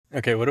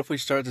Okay, what if we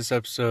start this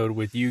episode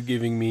with you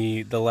giving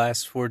me the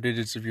last 4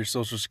 digits of your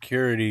social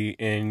security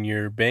and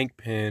your bank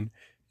PIN,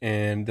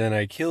 and then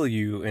I kill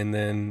you, and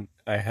then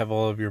I have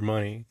all of your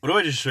money? What if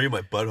I just show you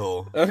my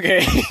butthole?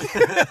 Okay.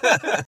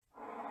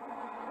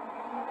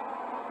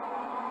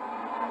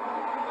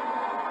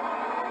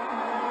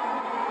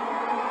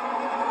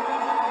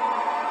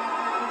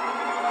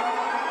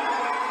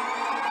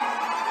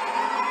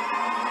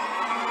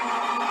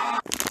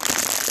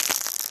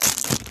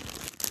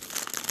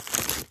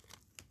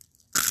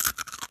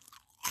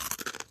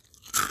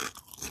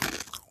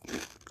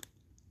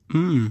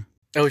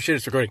 Oh shit,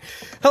 it's recording.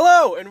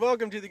 Hello, and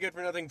welcome to the Good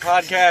for Nothing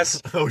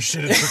podcast. Oh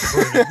shit, it's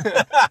recording.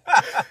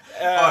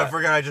 I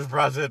forgot I just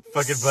pressed that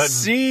fucking button.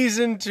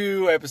 Season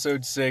 2,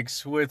 episode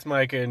 6, with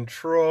Micah and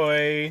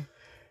Troy.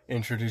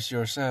 Introduce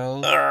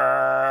yourselves. We're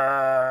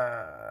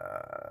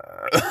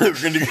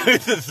gonna go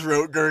with the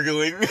throat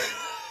gurgling.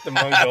 The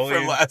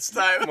Mongolian from last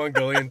time.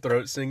 Mongolian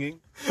throat singing.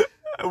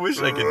 I wish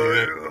I could do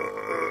that.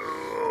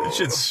 That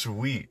shit's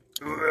sweet.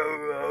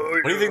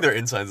 What do you think their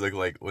insides look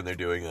like when they're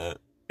doing that?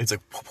 It's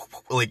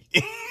like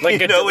you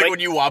know, like when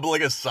you wobble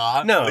like a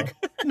saw? No, like,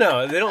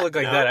 no, they don't look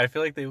like No? that. I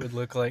feel like they would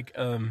look like,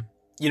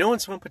 you know when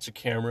someone puts a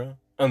camera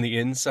on the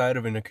inside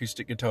of an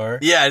acoustic guitar?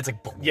 yeah, it's like...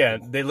 Yeah,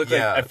 they look like,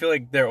 Yeah. I feel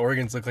like their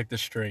organs look like the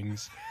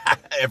strings.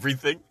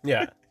 everything.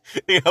 Yeah.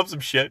 It helps them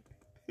shit.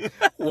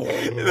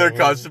 They're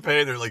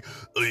constipated. They're like,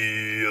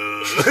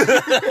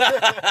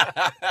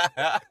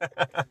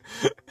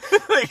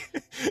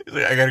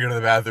 I gotta go to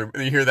the bathroom.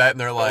 And you hear that, and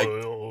they're like,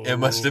 it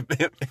must have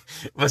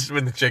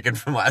been the chicken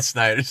from last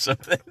night or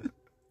something.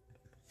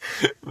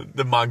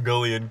 The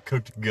Mongolian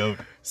cooked goat.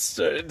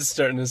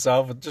 Starting this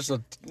off with just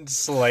a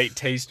slight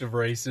taste of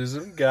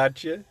racism.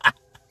 Gotcha.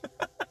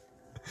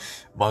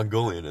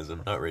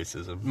 Mongolianism, not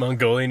racism.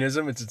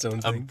 Mongolianism, it's its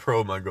own I'm thing.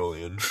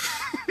 pro-Mongolian.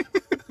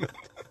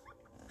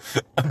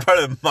 I'm part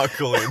of the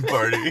Mongolian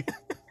party.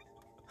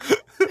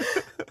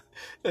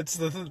 It's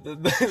that's I'm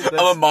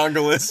a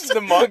Mongolist. the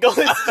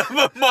Mongolist. I'm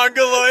a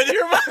Mongoloid.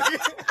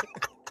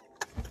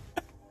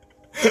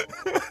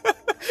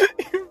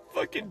 You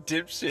fucking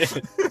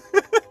dipshit.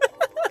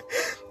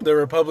 The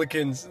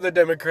Republicans, the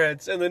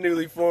Democrats, and the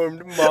newly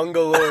formed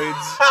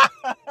Mongoloids.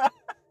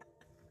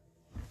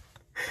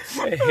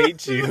 I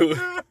hate you.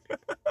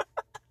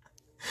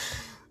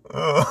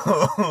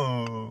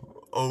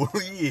 Oh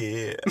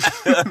yeah.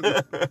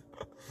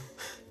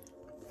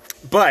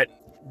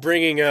 But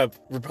bringing up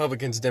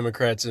Republicans,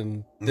 Democrats,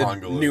 and the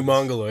Mongoloids. new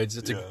Mongoloids,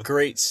 it's Yeah. a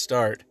great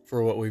start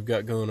for what we've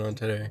got going on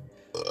today.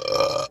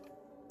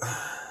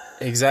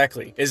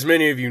 Exactly. As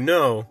many of you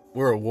know,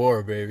 we're at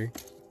war, baby.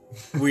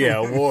 We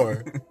at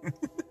war.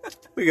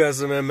 We got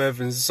some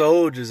MF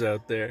soldiers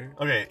out there.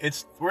 Okay,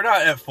 we're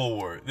not at full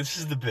war. This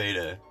is the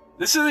beta.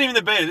 This isn't even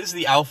the beta. This is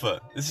the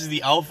alpha. This is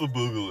the alpha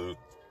boogaloo.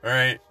 All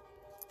right.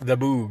 The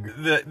boog.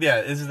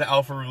 This is the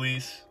alpha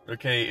release.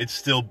 Okay, it's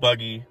still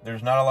buggy.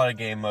 There's not a lot of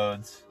game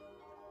modes.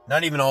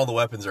 Not even all the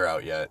weapons are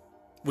out yet.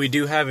 We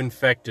do have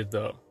infected,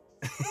 though.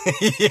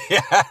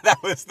 Yeah,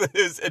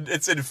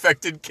 it's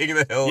infected King of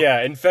the Hill.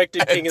 Yeah,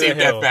 infected King of the Team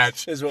Hill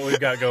Deathmatch. is what we've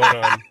got going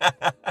on.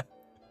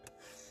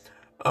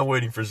 I'm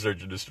waiting for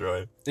Search and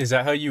Destroy. Is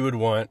that how you would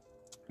want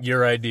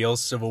your ideal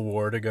Civil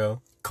War to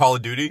go? Call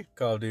of Duty?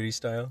 Call of Duty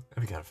style?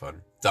 That'd be kind of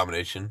fun.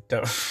 Domination.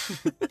 Don't.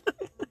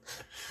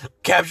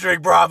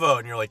 Capturing Bravo,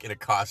 and you're like in a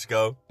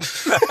Costco.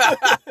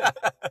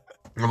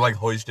 I'm like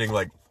hoisting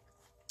like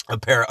a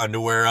pair of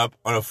underwear up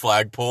on a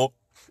flagpole.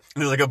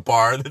 And there's like a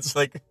bar that's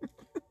like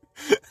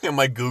in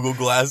my Google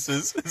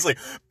glasses. It's like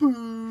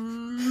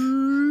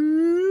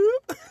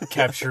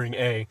Capturing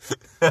A.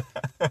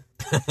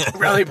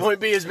 Rally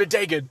point B has been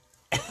taken.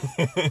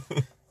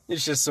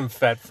 It's just some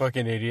fat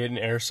fucking idiot in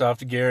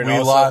airsoft gear. And we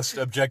also, lost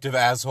objective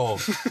asshole.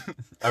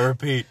 I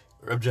repeat,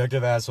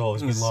 objective asshole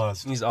has been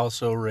lost. He's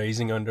also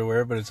raising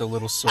underwear, but it's a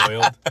little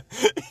soiled.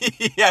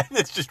 Yeah,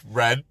 it's just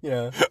red.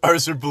 Yeah.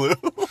 Ours are blue.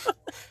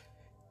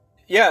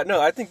 Yeah,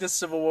 no, I think this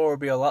Civil War would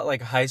be a lot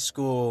like high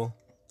school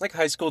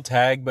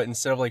tag, but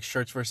instead of like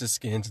shirts versus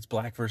skins, it's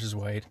black versus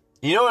white.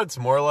 You know what it's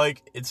more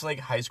like? It's like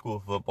high school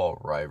football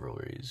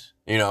rivalries.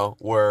 You know,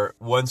 where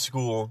one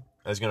school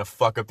is going to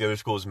fuck up the other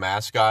school's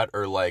mascot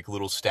or like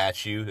little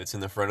statue that's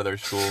in the front of their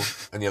school,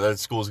 and the other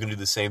school is going to do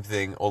the same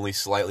thing, only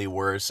slightly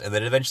worse, and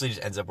then it eventually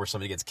just ends up where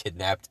somebody gets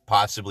kidnapped,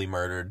 possibly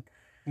murdered.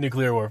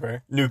 Nuclear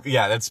warfare.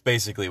 Yeah, that's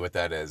basically what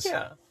that is.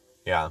 Yeah.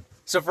 Yeah.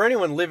 So for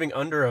anyone living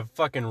under a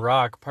fucking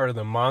rock, part of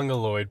the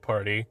Mongoloid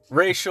party,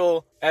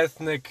 racial,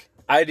 ethnic,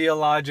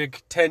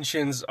 ideologic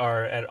tensions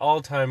are at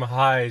all-time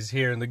highs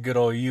here in the good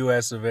old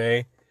US of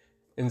A.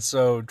 And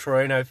so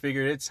Troy and I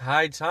figured it's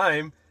high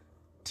time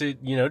to,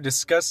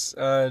 discuss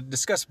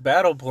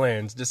battle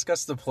plans,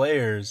 discuss the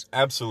players.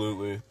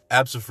 Absolutely.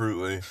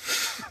 Absolutely.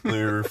 Let me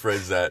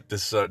rephrase that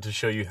to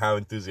show you how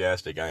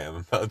enthusiastic I am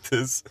about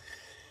this.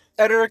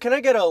 Editor, can I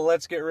get a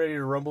let's get ready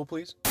to rumble,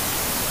 please?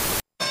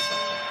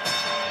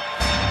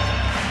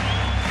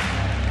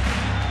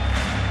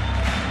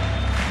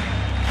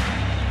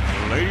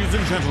 Ladies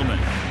and gentlemen,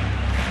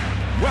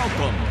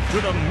 welcome to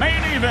the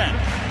main event.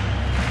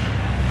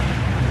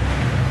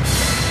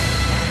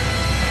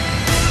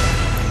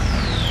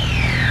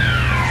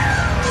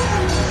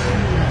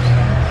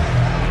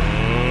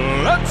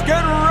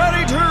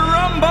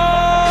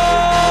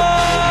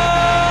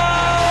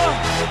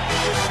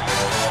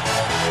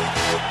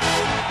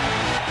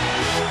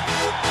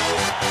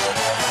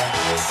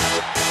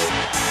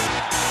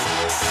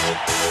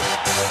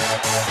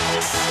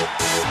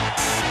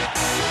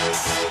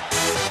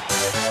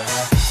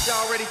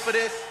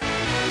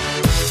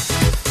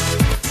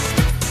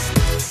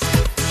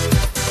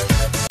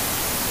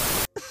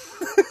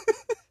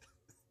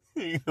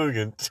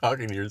 Again,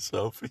 talking to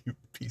yourself, you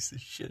piece of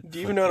shit. Do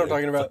you even know what I'm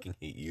talking about? I fucking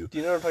hate you. Do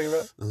you know what I'm talking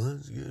about?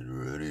 Let's get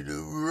ready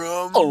to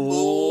rumble.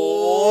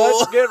 Oh,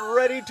 let's get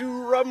ready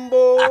to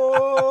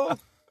rumble.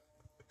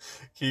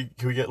 Can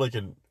we get like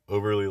an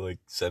overly like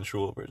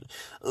sensual version?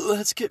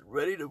 Let's get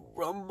ready to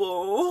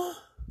rumble.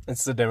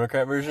 It's the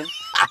Democrat version.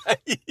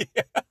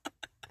 Yeah.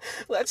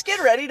 Let's get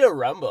ready to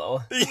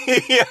rumble.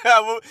 Yeah.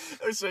 Well,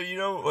 so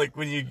like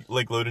when you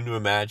like load into a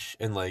match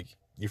and like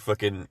your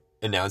fucking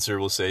announcer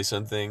will say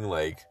something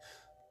like,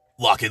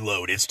 "Lock and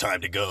load, it's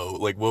time to go."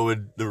 Like, what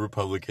would the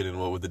Republican and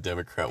what would the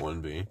Democrat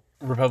one be?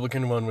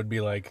 Republican one would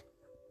be like,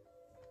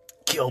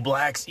 "Kill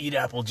blacks, eat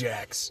Apple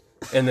Jacks,"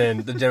 and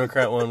then the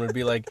Democrat one would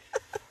be like,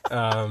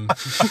 I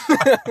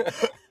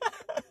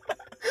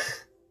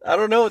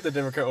don't know what the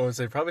Democrat one would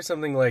say. Probably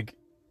something like,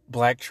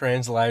 "Black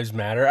trans lives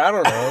matter." I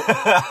don't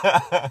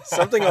know.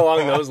 Something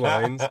along those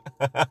lines.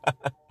 I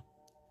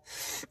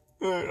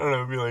don't know.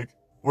 It'd be like,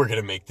 "We're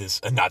gonna make this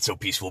a not so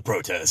peaceful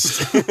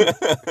protest."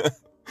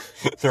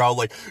 They're all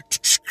like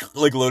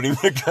loading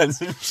their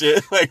guns and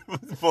shit, like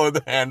pulling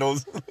the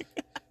handles.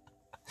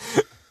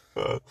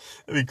 That'd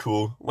be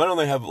cool. Why don't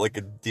they have like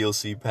a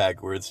DLC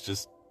pack where it's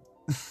just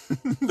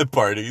the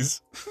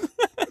parties?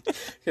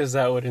 Because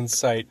that would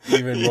incite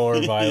even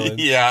more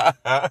violence. Yeah.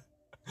 That'd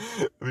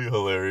be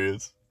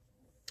hilarious.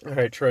 All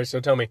right, Troy, so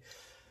tell me,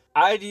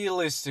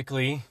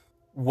 idealistically,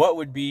 what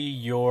would be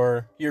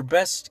your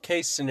best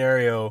case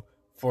scenario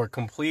for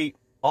complete,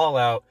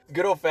 all-out,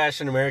 good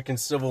old-fashioned American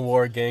Civil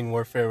War, gang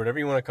warfare, whatever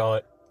you want to call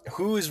it?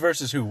 Who's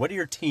versus who? What are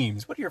your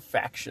teams? What are your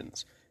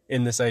factions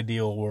in this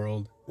ideal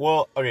world?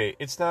 Well, okay,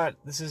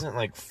 this isn't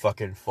like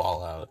fucking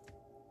Fallout.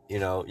 You're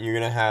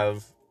going to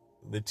have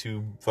the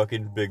two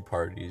fucking big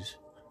parties,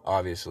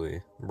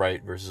 obviously,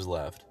 right versus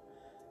left.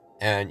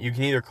 And you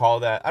can either call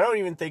that, I don't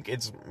even think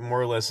it's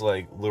more or less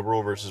like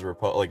liberal versus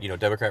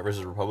Democrat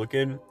versus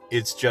Republican.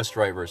 It's just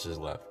right versus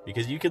left.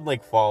 Because you could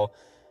like fall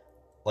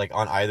like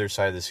on either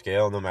side of the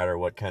scale no matter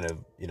what kind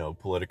of,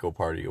 political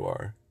party you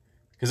are.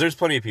 Because there's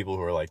plenty of people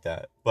who are like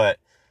that. But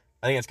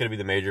I think it's going to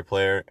be the major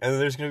player. And then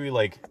there's going to be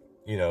like,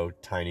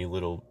 tiny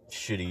little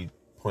shitty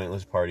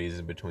pointless parties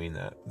in between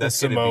that.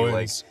 That's going to be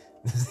like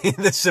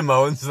the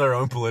Samoans, their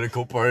own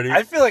political party.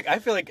 I feel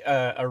like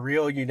a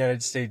real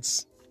United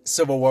States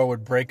Civil War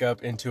would break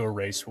up into a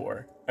race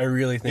war. I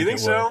really think You think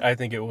it so? would. I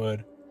think it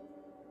would.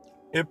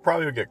 It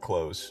probably would get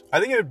close.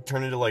 I think it would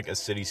turn into like a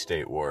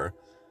city-state war.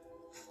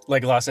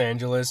 Like Los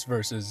Angeles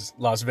versus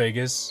Las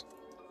Vegas.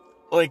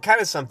 Like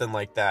kind of something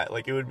like that.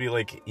 Like it would be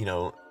like,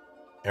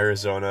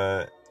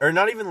 Arizona, or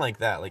not even like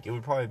that. Like it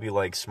would probably be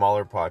like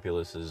smaller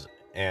populaces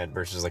and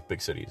versus like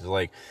big cities.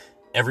 Like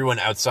everyone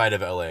outside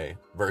of LA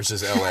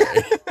versus LA.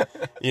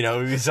 It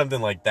would be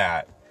something like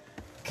that.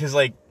 Cuz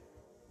like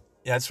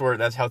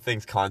that's how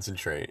things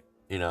concentrate.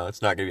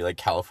 It's not going to be like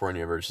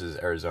California versus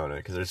Arizona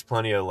because there's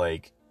plenty of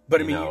like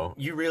But I mean,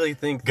 you really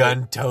think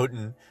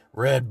gun-toting,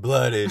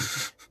 red-blooded,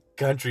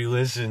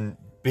 country-listen,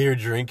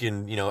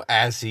 beer-drinking,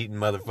 ass-eating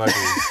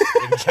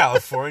motherfuckers in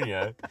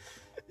California.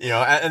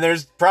 And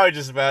there's probably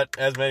just about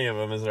as many of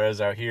them as there is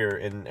out here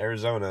in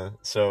Arizona.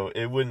 So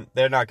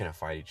they're not going to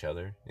fight each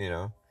other,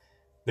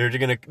 They're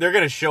going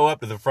to show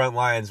up to the front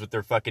lines with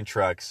their fucking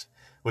trucks,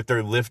 with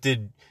their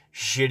lifted,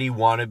 shitty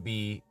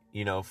wannabe,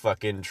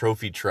 fucking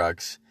trophy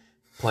trucks,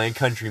 playing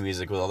country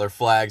music with all their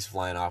flags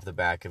flying off the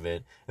back of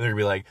it. And they're going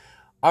to be like,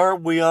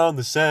 "Aren't we on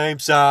the same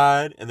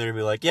side?" And they're going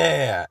to be like,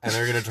 "Yeah." And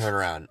they're going to turn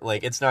around.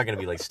 Like, it's not going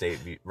to be like state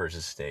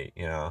versus state,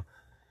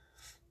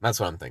 That's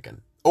what I'm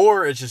thinking.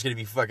 Or it's just going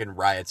to be fucking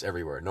riots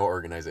everywhere. No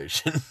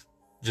organization.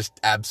 Just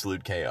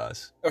absolute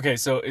chaos. Okay,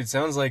 so it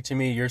sounds like to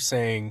me you're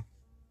saying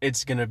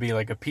it's going to be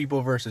like a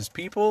people versus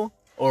people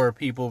or a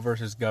people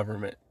versus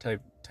government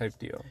type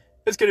deal.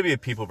 It's going to be a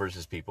people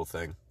versus people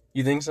thing.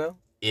 You think so?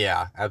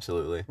 Yeah,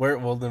 absolutely.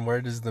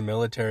 Where does the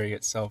military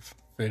itself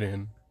fit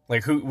in?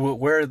 Like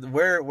where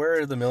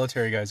are the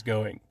military guys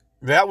going?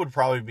 That would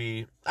probably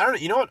be, I don't know,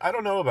 you know what? I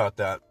don't know about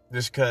that.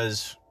 Just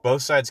because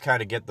both sides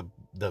kind of get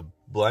the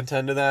blunt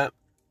end of that,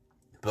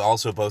 but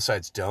also both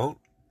sides don't.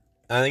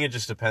 And I think it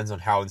just depends on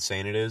how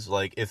insane it is.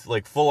 Like, if,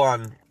 like,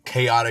 full-on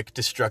chaotic,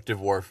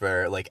 destructive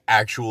warfare, like,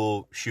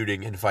 actual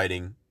shooting and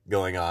fighting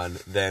going on,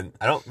 then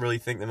I don't really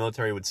think the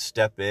military would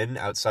step in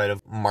outside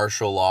of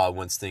martial law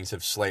once things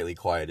have slightly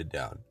quieted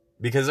down.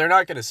 Because they're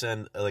not going to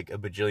send, like, a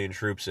bajillion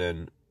troops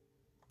in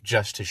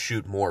just to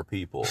shoot more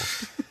people.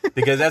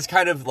 Because that's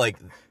kind of like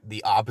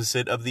the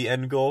opposite of the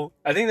end goal.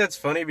 I think that's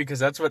funny because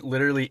that's what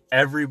literally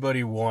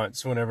everybody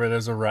wants whenever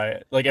there's a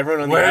riot. Like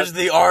everyone on the Where's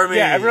the army?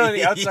 Yeah, everyone on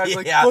the outside is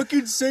like,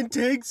 fucking send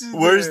tanks in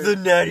Where's there.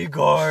 the natty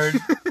guard?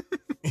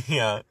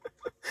 Yeah.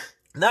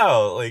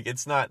 No, like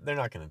it's not. They're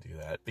not gonna do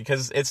that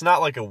because it's not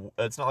like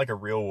a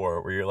real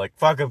war where you're like,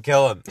 fuck him,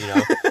 kill him.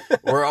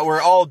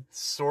 We're all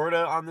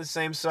sorta on the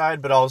same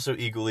side, but also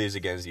equally as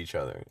against each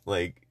other.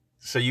 Like.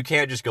 So you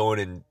can't just go in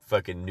and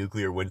fucking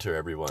nuclear winter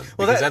everyone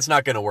because that's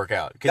not going to work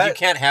out. Because you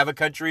can't have a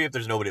country if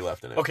there's nobody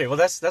left in it. Okay, well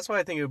that's why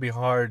I think it would be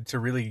hard to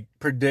really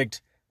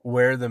predict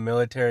where the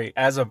military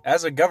as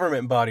a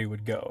government body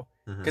would go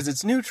because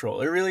it's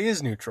neutral. It really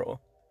is neutral.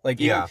 Like,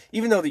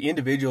 even though the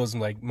individuals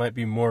like might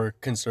be more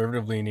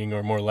conservative leaning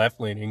or more left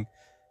leaning,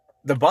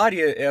 the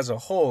body as a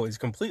whole is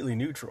completely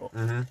neutral.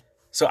 Mm-hmm.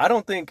 So I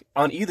don't think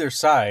on either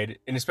side,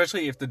 and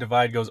especially if the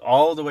divide goes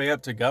all the way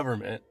up to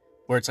government,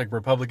 where it's like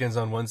Republicans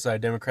on one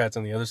side, Democrats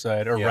on the other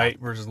side, or right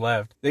versus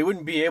left, they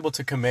wouldn't be able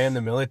to command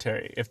the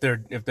military if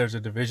there's a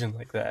division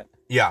like that.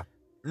 Yeah.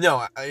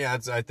 No,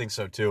 I think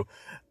so too.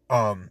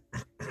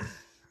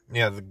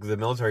 Yeah, the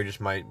military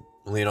just might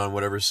lean on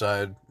whatever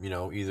side,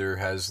 either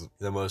has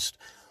the most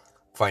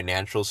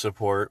financial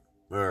support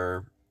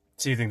or...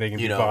 So you think they can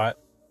be bought?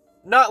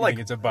 Not like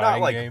it's a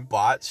buying game?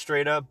 bought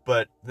straight up,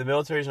 but the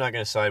military's not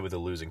going to side with the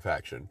losing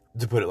faction,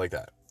 to put it like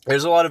that.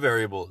 There's a lot of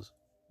variables,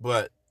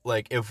 but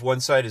like if one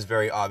side is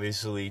very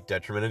obviously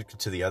detrimented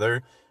to the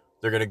other,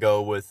 they're going to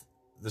go with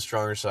the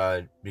stronger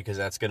side because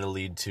that's going to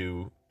lead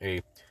to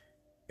a,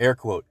 air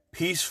quote,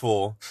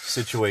 peaceful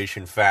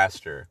situation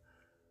faster.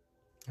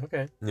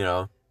 Okay.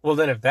 Well,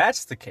 then if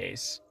that's the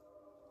case,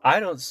 I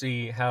don't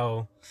see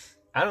how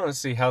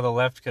the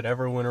left could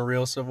ever win a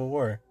real civil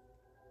war.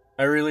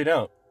 I really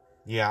don't.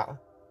 Yeah.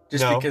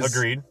 Because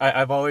agreed.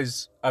 I've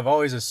always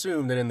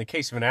assumed that in the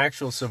case of an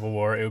actual civil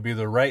war, it would be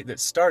the right that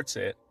starts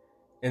it,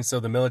 and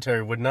so the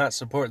military would not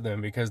support them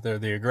because they're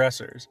the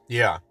aggressors.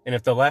 Yeah. And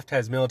if the left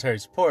has military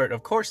support,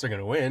 of course they're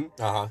going to win.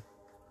 Uh-huh.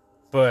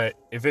 But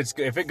if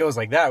it goes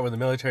like that, where the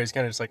military is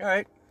kind of just like, all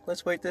right,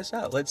 let's wait this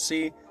out. Let's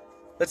see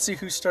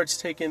who starts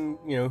taking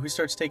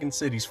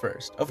cities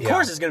first. Of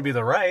course it's going to be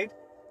the right.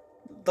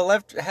 The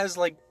left has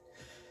like,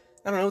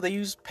 I don't know, they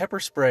use pepper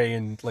spray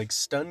and like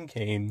stun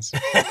canes.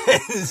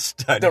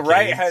 The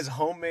right has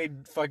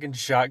homemade fucking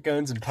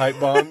shotguns and pipe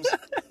bombs.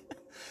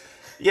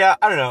 Yeah,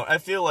 I don't know. I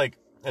feel like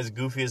as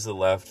goofy as the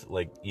left,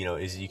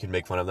 is you can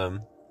make fun of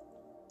them,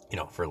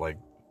 for like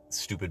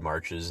stupid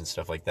marches and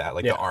stuff like that.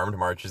 Like the armed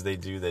marches they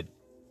do that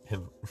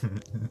have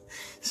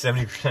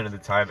 70% of the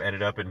time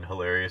ended up in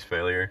hilarious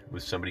failure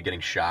with somebody getting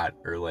shot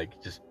or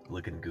like just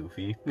looking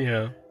goofy.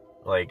 Yeah.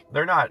 Like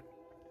they're not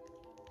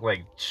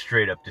like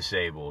straight up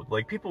disabled.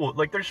 Like people,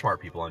 like there's smart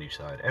people on each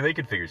side and they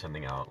can figure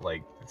something out.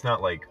 Like it's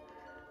not like,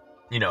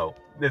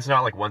 it's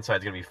not like one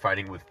side's gonna be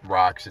fighting with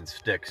rocks and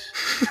sticks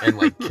and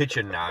like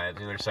kitchen knives,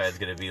 and the other side's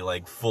gonna be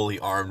like fully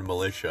armed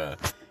militia.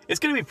 It's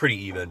gonna be pretty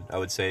even, I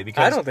would say.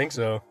 Because I don't think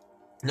so.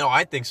 No,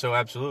 I think so,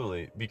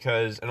 absolutely.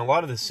 Because in a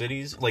lot of the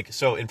cities,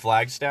 so in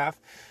Flagstaff,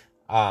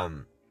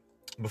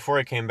 before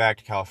I came back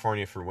to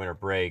California for winter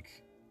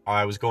break,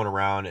 I was going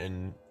around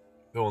and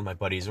going with my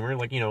buddies, and we were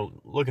like,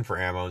 looking for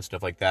ammo and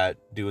stuff like that,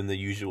 doing the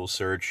usual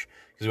search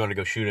because we wanted to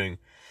go shooting.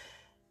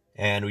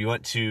 And we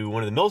went to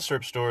one of the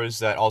milsurp stores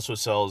that also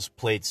sells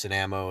plates and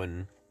ammo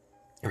and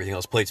everything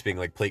else. Plates being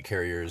like plate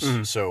carriers,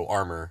 so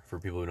armor for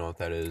people who know what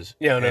that is.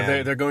 Yeah,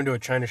 no, they're going to a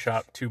China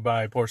shop to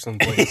buy porcelain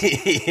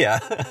plates. Yeah,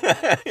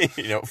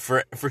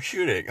 for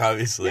shooting,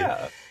 obviously.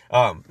 Yeah.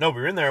 No,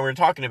 we were in there and we were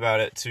talking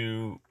about it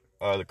to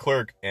the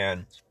clerk,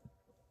 and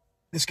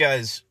this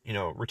guy's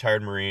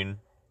retired Marine.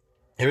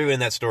 Everybody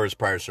in that store is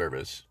prior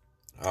service,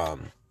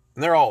 and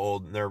they're all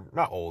old. And they're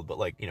not old, but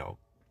like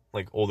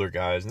older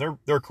guys, and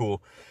they're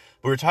cool.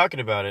 But we were talking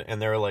about it, and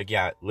they were like,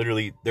 yeah,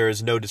 literally, there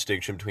is no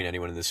distinction between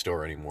anyone in this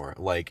store anymore.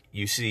 Like,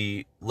 you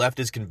see left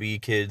as can be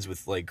kids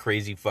with, like,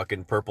 crazy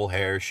fucking purple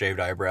hair, shaved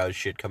eyebrows,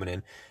 shit coming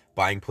in,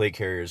 buying plate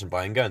carriers and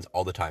buying guns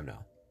all the time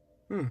now.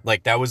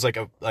 Like, that was, like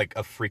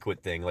a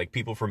frequent thing. Like,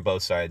 people from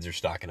both sides are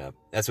stocking up.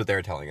 That's what they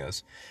were telling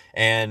us.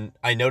 And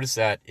I noticed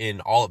that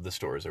in all of the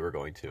stores that we're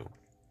going to.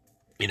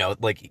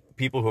 Like,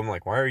 people who I'm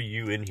like, why are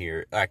you in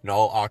here acting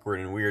all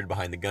awkward and weird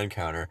behind the gun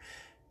counter?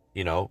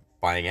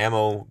 Buying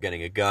ammo,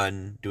 getting a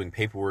gun, doing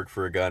paperwork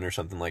for a gun or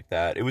something like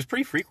that. It was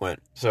pretty frequent.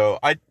 So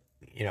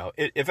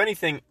if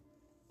anything,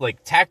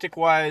 like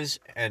tactic-wise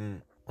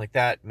and like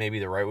that, maybe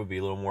the right would be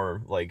a little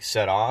more like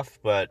set off,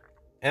 but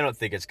I don't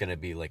think it's going to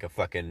be like a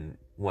fucking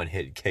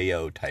one-hit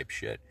KO type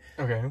shit.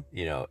 Okay.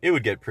 It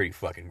would get pretty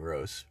fucking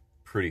gross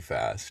pretty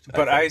fast.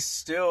 But I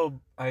still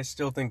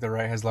think the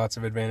right has lots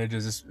of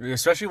advantages,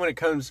 especially when it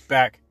comes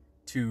back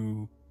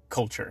to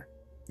culture.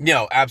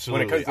 No,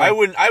 absolutely. I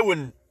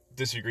wouldn't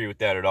disagree with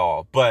that at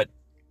all, but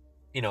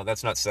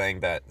that's not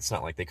saying that it's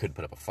not like they couldn't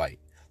put up a fight.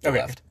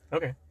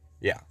 Okay.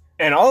 Yeah.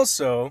 And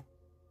also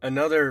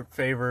another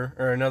favor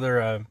or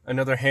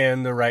another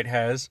hand the right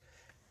has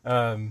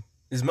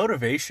is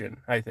motivation.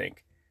 I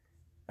think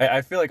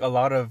I feel like a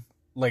lot of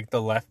like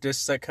the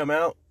leftists that come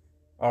out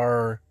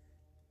are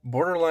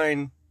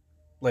borderline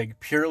like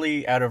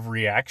purely out of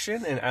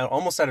reaction and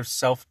almost out of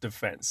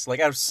self-defense, like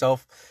out of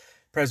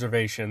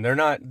self-preservation. They're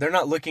not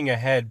looking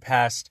ahead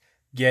past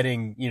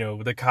getting,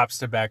 the cops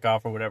to back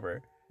off or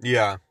whatever.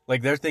 Yeah.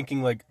 Like they're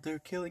thinking like they're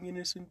killing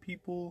innocent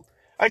people.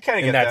 I kind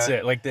of get that. And that's that.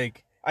 it.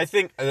 Like I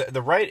think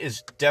the right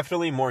is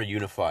definitely more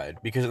unified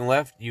because in the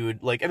left you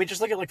would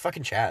just look at like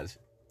fucking Chaz.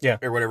 Yeah.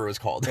 Or whatever it was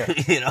called.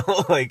 Yeah.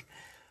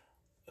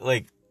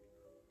 like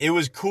it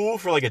was cool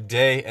for like a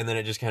day and then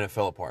it just kind of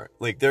fell apart.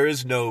 Like there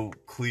is no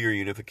clear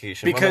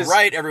unification. Because on the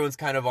right, everyone's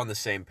kind of on the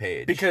same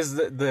page. Because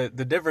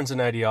the difference in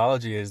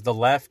ideology is the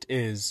left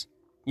is,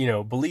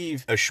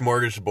 believe a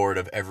smorgasbord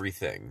of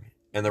everything.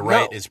 and the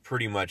right No. is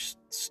pretty much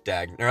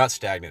stagnant, or not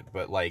stagnant,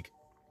 but like,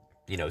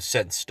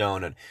 set in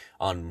stone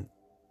on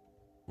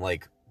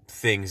like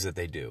things that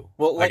they do.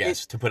 Well, like I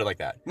guess to put it like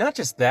that. Not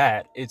just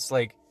that, it's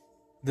like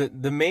the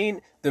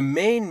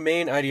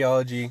main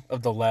ideology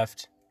of the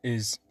left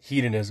is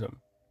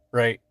hedonism,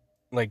 right?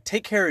 Like,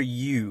 take care of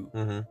you.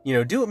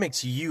 Mm-hmm. Do what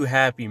makes you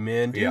happy,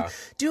 man.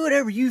 Do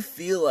whatever you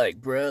feel like,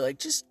 bro. Like,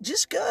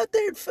 just go out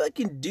there and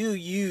fucking do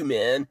you,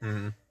 man.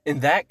 Mm-hmm.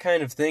 And that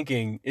kind of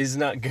thinking is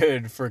not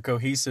good for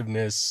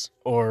cohesiveness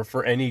or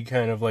for any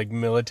kind of, like,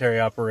 military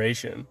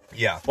operation.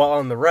 Yeah. While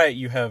on the right,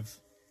 you have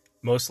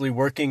mostly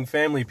working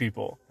family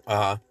people.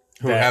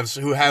 Who have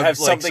like,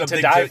 something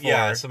to die for.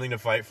 Yeah, something to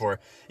fight for.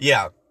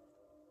 Yeah.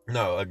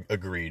 No,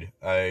 agreed.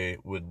 I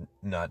would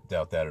not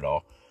doubt that at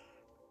all.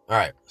 All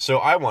right, so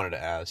I wanted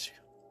to ask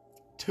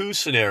 2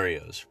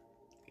 scenarios.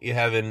 You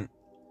have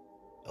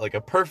like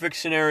a perfect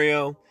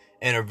scenario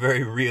and a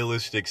very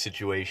realistic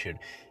situation.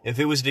 If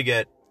it was to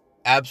get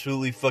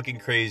absolutely fucking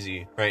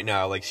crazy right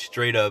now, like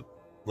straight up,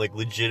 like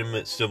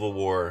legitimate civil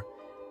war,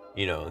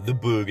 the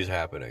boog is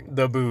happening.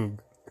 The boog.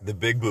 The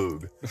big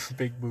boog.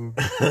 Big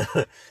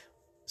boog.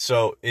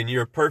 So, in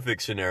your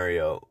perfect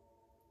scenario,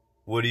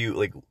 what are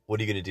you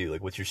gonna do?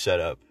 Like, what's your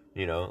setup?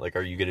 Like,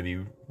 are you gonna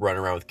be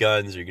running around with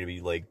guns? Are you gonna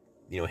be like,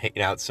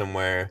 hanging out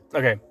somewhere?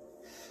 Okay.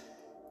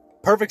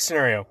 Perfect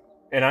scenario.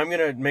 And I'm going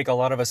to make a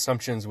lot of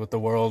assumptions with the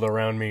world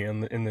around me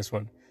in this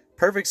one.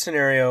 Perfect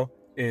scenario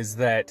is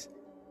that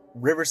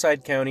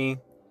Riverside County,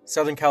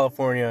 Southern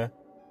California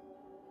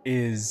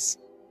is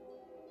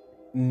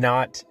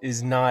not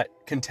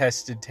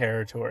contested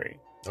territory.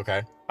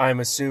 Okay. I'm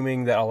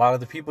assuming that a lot of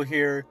the people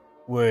here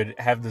would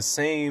have the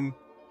same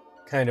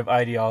kind of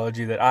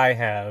ideology that I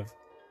have,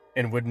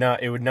 and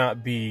it would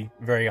not be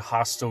very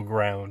hostile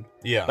ground.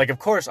 Yeah. Like, of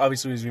course,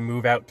 obviously, as we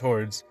move out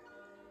towards,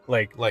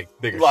 like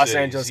bigger Los cities.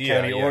 Angeles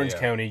County, Orange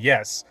County,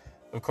 yes,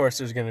 of course,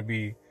 there's going to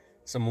be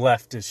some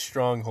leftist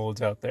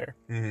strongholds out there.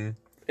 Mm-hmm.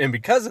 And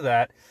because of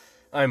that,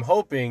 I'm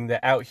hoping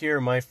that out here,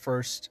 my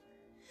first,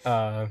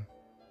 I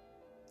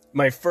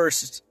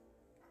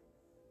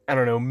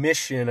don't know,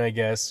 mission, I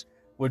guess,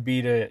 would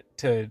be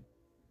to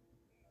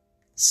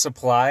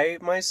supply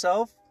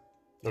myself.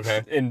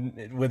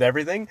 Okay. With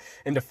everything,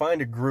 and to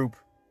find a group,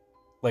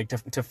 like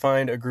to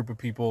find a group of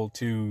people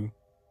to,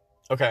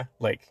 okay,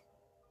 like,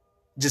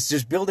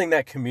 just building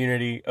that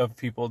community of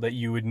people that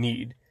you would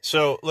need.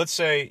 So let's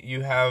say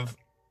you have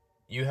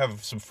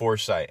some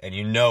foresight, and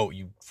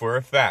you for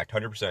a fact,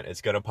 100%,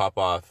 it's gonna pop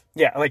off.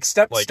 Yeah, like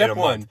step in a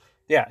one. month.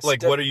 Yeah,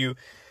 like what are you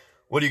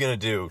gonna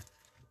do?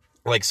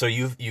 Like, so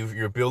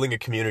you're building a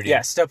community.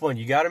 Yeah, step one,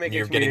 you got to make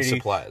a community getting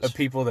supplies of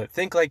people that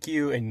think like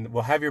you and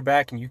will have your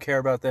back, and you care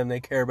about them, they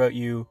care about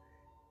you,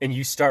 and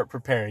you start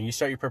preparing. You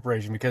start your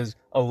preparation, because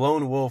a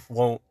lone wolf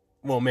won't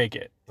make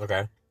it.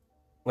 Okay.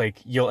 Like,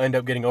 you'll end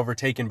up getting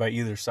overtaken by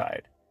either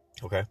side.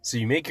 Okay. So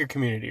you make your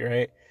community,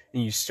 right?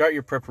 And you start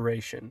your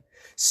preparation.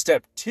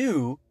 Step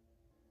 2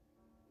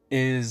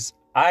 is,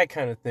 I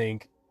kind of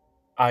think,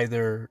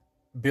 either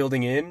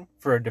building in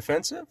for a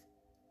defensive,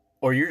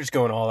 or you're just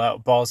going all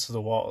out, balls to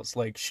the walls,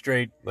 like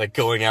straight... Like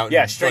going out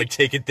and like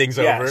taking things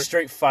over? Yeah,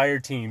 straight fire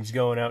teams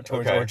going out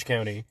towards Orange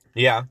County.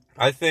 Yeah,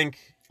 I think...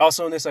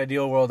 Also, in this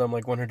ideal world, I'm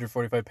like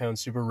 145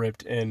 pounds, super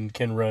ripped, and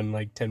can run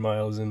like 10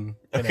 miles in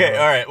an Okay,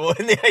 hour. all right. Well,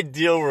 in the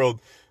ideal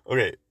world...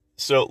 Okay,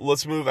 so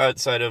let's move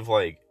outside of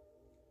like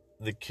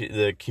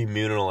the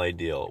communal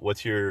ideal.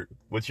 What's your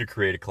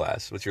creative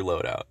class? What's your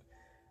loadout?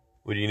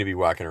 What are you going to be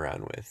walking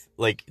around with?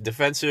 Like,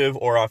 defensive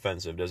or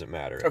offensive, doesn't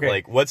matter. Okay.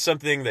 Like, what's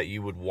something that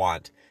you would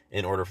want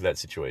in order for that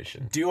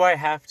situation? Do I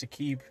have to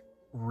keep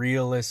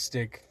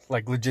realistic,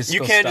 like, logistical You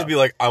can't stuff? just be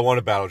like, I want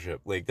a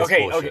battleship. Like, that's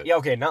bullshit.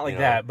 Okay, not like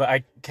that.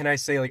 But can I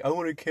say, like, I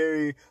want to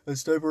carry a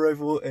sniper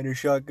rifle and a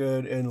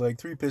shotgun and like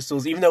 3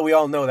 pistols, even though we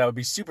all know that would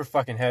be super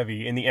fucking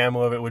heavy, and the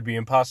ammo of it would be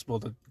impossible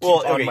to keep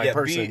on my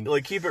person.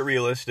 Keep it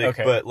realistic,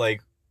 but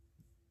like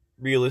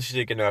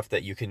realistic enough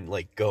that you can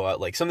like go out,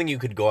 like something you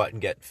could go out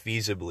and get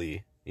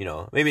feasibly.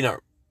 Maybe not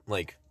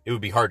like it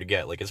would be hard to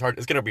get. Like,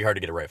 it's gonna be hard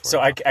to get a rifle. So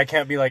I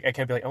can't be like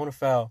I want to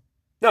foul.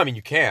 No, I mean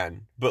you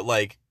can, but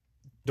like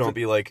don't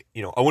be like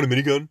I want a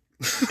minigun.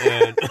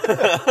 And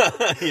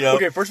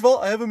Okay, first of all,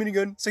 I have a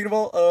minigun. Second of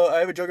all, I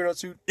have a juggernaut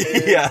suit.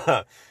 And...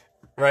 Yeah.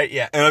 Right,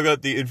 yeah. And I've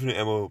got the infinite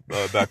ammo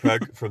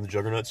backpack from the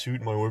juggernaut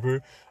suit in my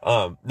warper.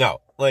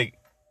 No, like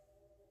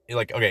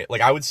okay,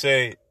 like I would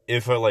say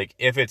if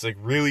it's like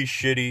really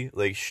shitty,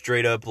 like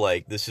straight up,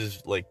 like this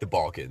is like the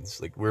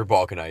Balkans, like we're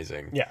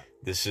Balkanizing. Yeah.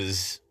 This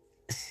is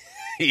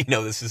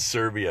this is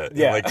Serbia in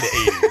Yeah. like the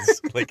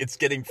 80s. Like, it's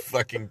getting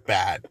fucking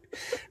bad.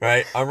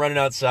 Right? I'm running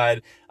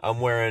outside, I'm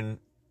wearing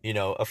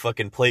a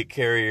fucking plate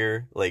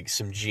carrier, like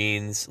some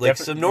jeans, like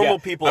some normal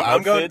people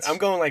outfits. I'm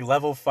going like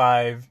level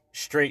 5,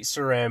 straight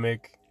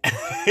ceramic.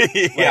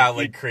 Yeah,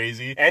 like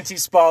crazy.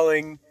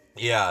 Anti-spalling.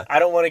 Yeah. I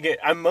don't want to get...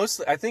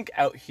 I think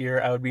out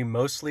here I would be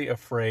mostly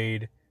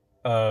afraid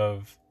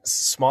of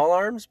small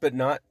arms, but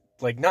not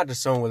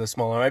just someone with a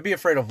small arm. I'd be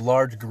afraid of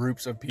large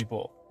groups of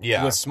people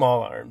with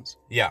small arms.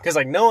 Yeah. Because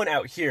like no one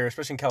out here,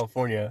 especially in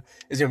California,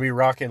 is going to be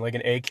rocking like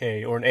an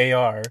AK or an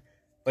AR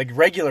Like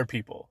regular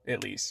people,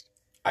 at least.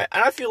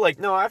 I feel like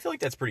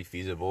that's pretty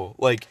feasible.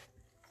 Like,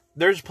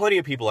 there's plenty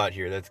of people out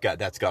here that's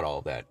got all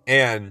of that,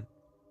 and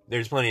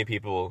there's plenty of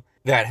people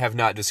that have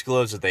not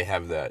disclosed that they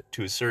have that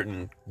to a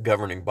certain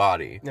governing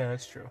body. Yeah,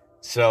 that's true.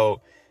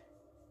 So,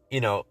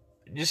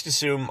 just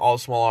assume all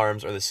small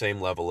arms are the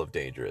same level of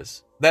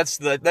dangerous. That's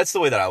the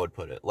way that I would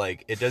put it.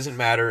 Like, it doesn't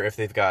matter if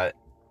they've got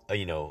a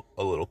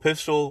little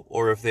pistol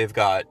or if they've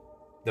got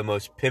the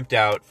most pimped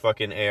out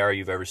fucking AR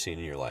you've ever seen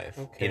in your life.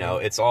 Okay.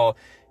 It's all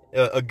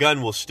a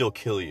gun will still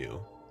kill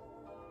you.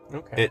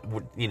 Okay.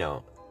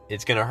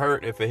 It's gonna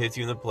hurt if it hits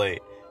you in the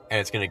plate, and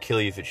it's gonna kill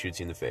you if it shoots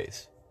you in the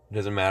face. It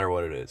doesn't matter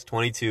what it is.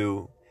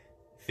 22,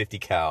 50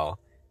 cal,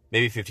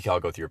 maybe 50 cal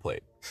go through your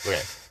plate. Okay.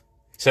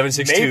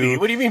 7.62. Maybe.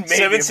 What do you mean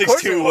maybe?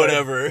 7.62,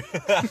 whatever.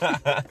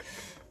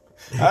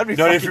 I'd be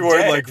Not if you're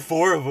wearing dead. like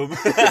 4 of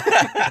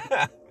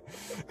them.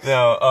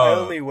 No, I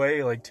only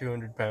weigh like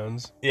 200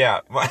 pounds. yeah,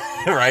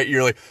 right.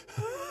 You're like,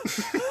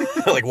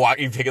 like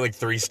walking, you've taken like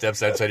 3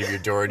 steps outside of your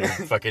door, and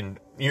you're fucking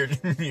your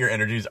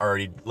energy's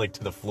already like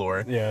to the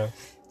floor. Yeah.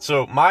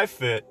 So my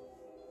fit,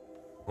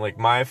 like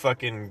my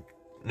fucking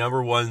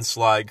number 1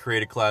 slide,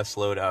 create a class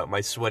loadout,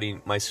 my sweaty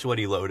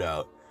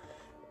loadout.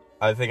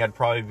 I think I'd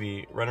probably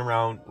be running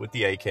around with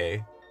the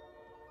AK,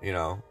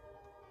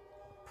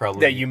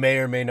 probably That you may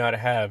or may not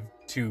have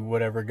to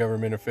whatever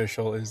government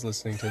official is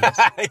listening to this.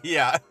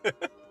 yeah,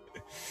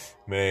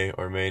 may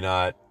or may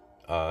not,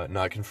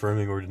 not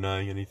confirming or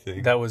denying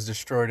anything. That was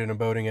destroyed in a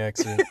boating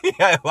accident. Yeah,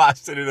 I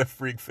lost it in a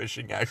freak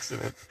fishing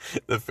accident.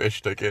 The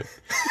fish took it.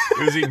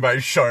 It was eaten by a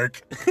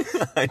shark.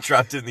 I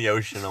dropped it in the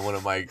ocean on one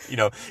of my,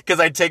 because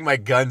I take my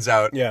guns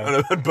out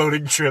on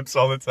boating trips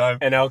all the time.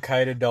 An Al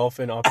Qaeda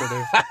dolphin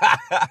operative.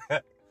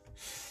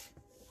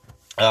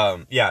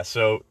 Yeah,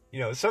 so,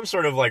 some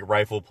sort of like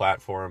rifle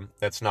platform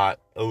that's not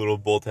a little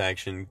bolt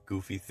action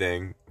goofy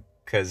thing,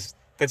 because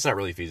that's not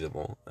really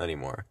feasible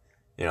anymore,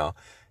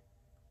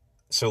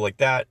 So like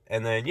that,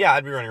 and then, yeah,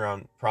 I'd be running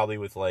around probably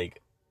with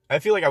like, I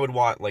feel like I would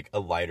want like a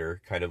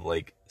lighter kind of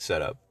like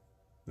setup,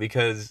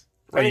 because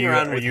running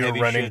around with heavy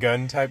heavy running shit,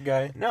 gun type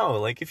guy? no,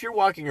 like if you're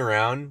walking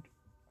around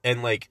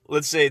and like,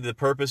 let's say the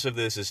purpose of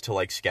this is to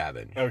like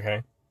scavenge.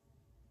 Okay.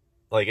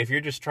 Like if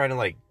you're just trying to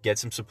like get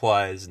some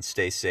supplies and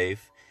stay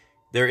safe,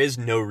 there is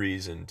no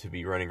reason to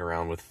be running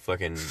around with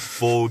fucking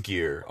full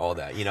gear, all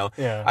that,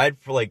 Yeah. I'd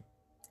like,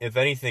 if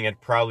anything,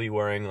 I'd probably be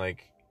wearing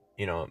like,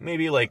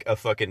 maybe like a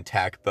fucking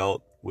tack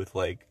belt with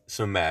like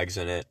some mags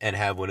in it, and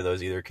have one of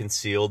those either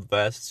concealed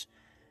vests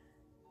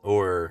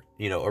or,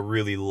 a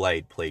really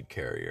light plate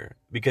carrier,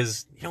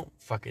 because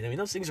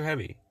those things are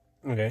heavy.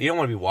 Okay. You don't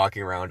want to be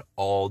walking around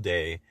all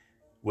day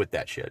with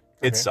that shit.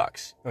 It Okay.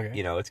 sucks. Okay.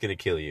 It's going to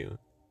kill you.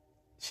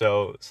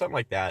 So something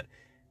like that.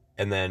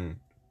 And then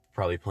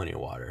probably plenty of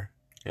water.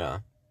 Yeah.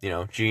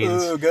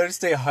 Jeans. Oh, gotta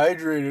stay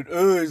hydrated.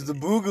 Oh, it's the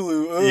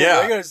boogaloo. Oh, Yeah.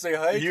 I gotta stay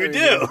hydrated. You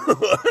do.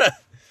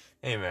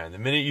 Hey man, the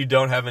minute you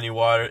don't have any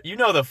water,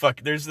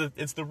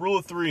 it's the rule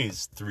of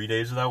 3s. 3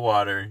 days without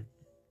water,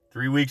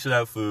 3 weeks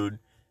without food.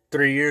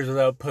 3 years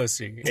without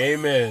pussy.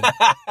 Amen.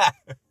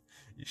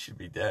 You should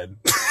be dead.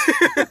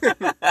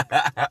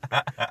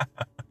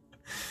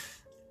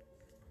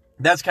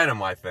 That's kind of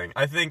my thing.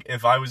 I think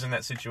if I was in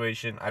that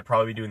situation, I'd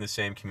probably be doing the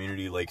same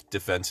community, like,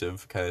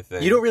 defensive kind of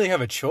thing. You don't really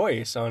have a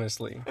choice,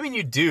 honestly. I mean,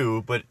 you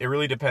do, but it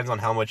really depends on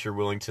how much you're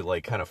willing to,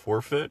 like, kind of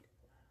forfeit.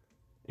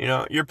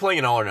 You're playing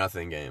an all or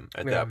nothing game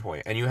at that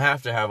point. And you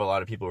have to have a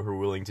lot of people who are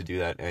willing to do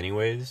that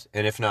anyways.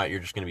 And if not, you're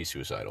just going to be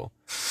suicidal.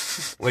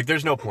 Like,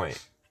 there's no point.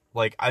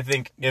 Like, I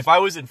think if I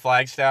was in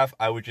Flagstaff,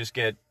 I would just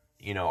get,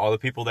 all the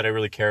people that I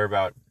really care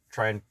about,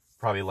 try and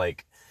probably,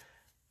 like,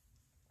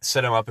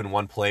 set them up in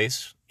one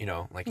place.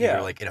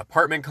 Either like an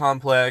apartment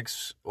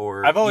complex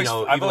or I've always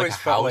like a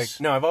felt house.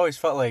 I've always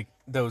felt like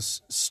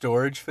those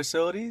storage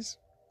facilities.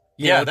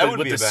 That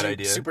would be a bad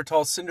idea. Super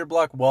tall cinder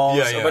block walls,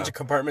 Yeah, a yeah. bunch of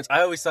compartments.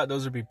 I always thought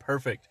those would be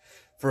perfect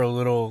for a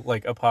little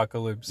like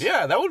apocalypse.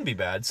 Yeah, that wouldn't be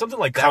bad. Something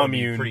like that would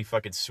Commune. be pretty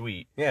fucking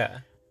sweet. Yeah.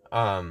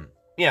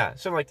 Yeah,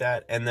 something like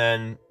that. And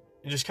then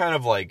just kind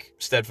of like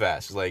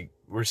steadfast, like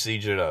we're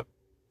siege it up,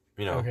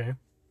 Okay.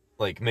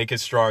 like make a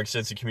strong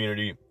sense of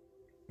community,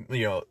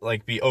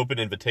 like be open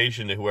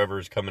invitation to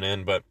whoever's coming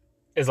in. But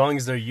As long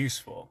as they're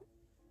useful.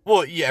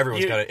 well, yeah,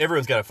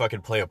 everyone's got to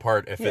fucking play a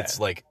part if Yeah. it's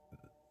like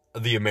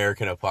the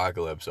American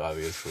apocalypse,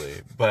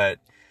 obviously. But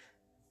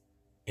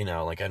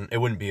it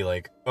wouldn't be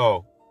like,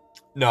 oh,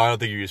 no, I don't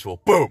think you're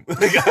useful. Boom.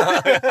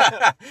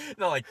 Not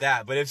like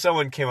that. But if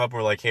someone came up and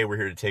were like, hey, we're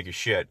here to take a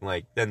shit,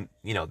 like then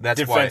that's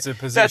Defensive why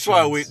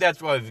positions.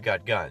 that's why we've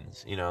got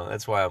guns.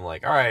 That's why I'm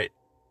like, all right,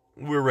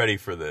 we're ready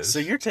for this. So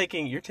you're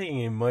taking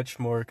a much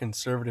more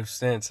conservative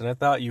stance, and I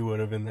thought you would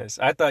have in this.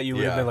 I thought you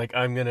would have Yeah. been like,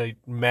 I'm gonna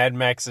Mad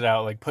Max it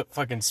out, like put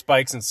fucking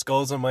spikes and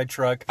skulls on my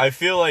truck, I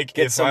feel like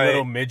get if some I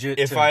little midget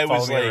if to I follow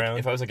was me like around.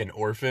 if I was like an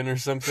orphan or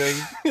something,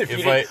 you if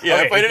didn't- I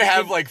okay, didn't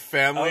have like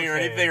family or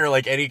okay. anything or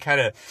like any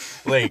kind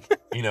of like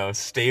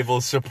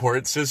stable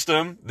support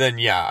system, then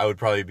yeah, I would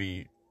probably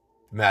be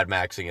Mad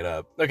Maxing it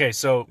up. Okay,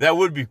 so That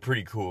would be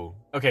pretty cool.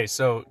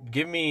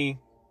 give me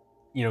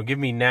give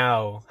me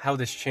now how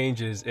this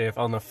changes if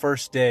on the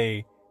first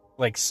day,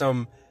 like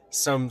some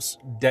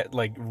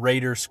like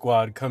raider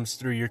squad comes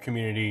through your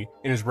community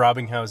and is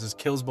robbing houses,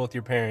 kills both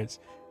your parents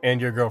and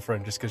your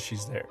girlfriend just because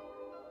she's there,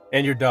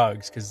 and your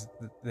dogs because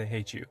they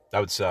hate you. That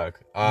would suck.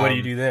 What do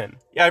you do then?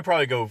 Yeah, I'd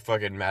probably go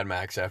fucking Mad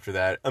Max after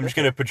that. I'm just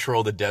gonna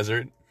patrol the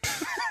desert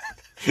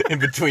in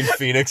between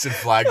Phoenix and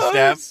Flagstaff. Oh,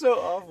 that's so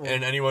awful.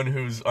 And anyone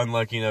who's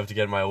unlucky enough to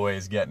get in my way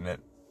is getting it.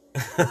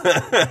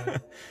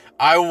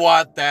 I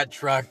want that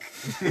truck.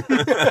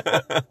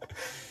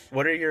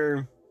 What are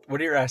your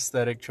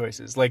aesthetic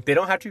choices? Like, they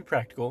don't have to be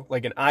practical,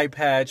 like an eye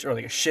patch or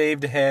like a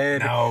shaved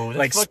head. No, that's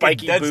like fucking,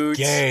 spiky that's boots.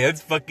 Gay.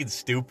 That's fucking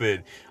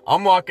stupid.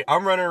 I'm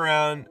running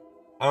around.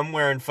 I'm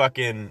wearing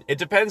fucking. It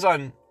depends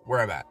on where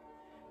I'm at.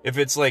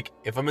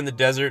 If I'm in the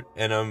desert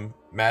and I'm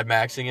Mad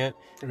Maxing it,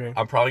 Okay.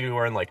 I'm probably gonna be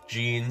wearing like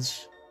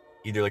jeans,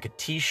 either like a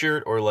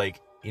t-shirt or like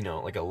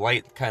a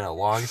light kind of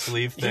long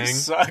sleeve thing. You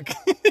suck.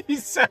 You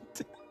sound,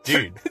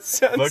 Dude, it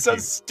sounds so you.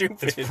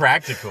 stupid. It's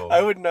practical.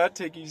 I would not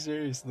take you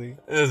seriously.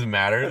 It doesn't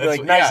matter. I'd be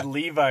like, nice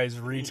Levi's,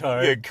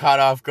 retard. You get caught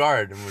off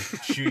guard and we'll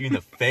shoot you in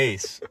the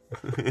face.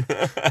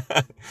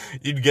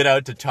 You'd get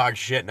out to talk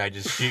shit and I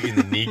just shoot you in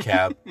the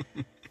kneecap.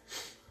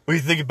 What do you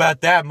think about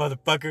that,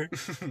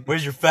 motherfucker?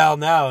 Where's your foul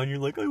now? And you're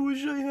like, I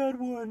wish I had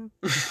one.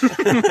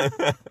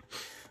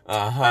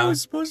 I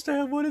was supposed to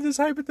have one in this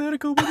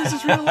hypothetical, but this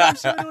is real life,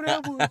 so I don't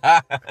have one.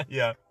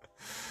 Yeah.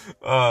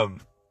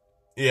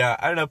 Yeah,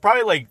 I don't know.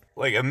 Probably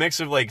like a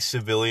mix of like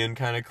civilian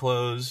kind of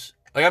clothes.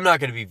 Like, I'm not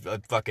gonna be a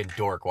fucking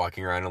dork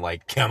walking around in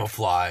like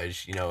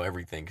camouflage,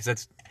 everything,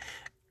 because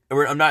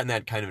I'm not in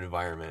that kind of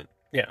environment.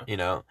 Yeah.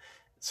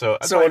 So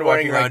I'm Someone probably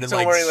wearing walking around in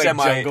like wearing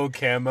semi jungle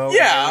camo.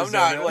 Yeah, I'm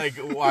not like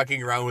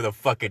walking around with a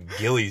fucking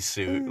ghillie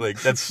suit.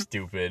 Like, that's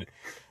stupid.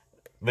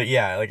 But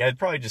yeah, like I'd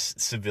probably just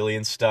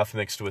civilian stuff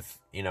mixed with,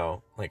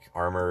 like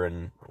armor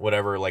and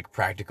whatever like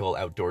practical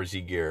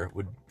outdoorsy gear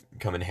would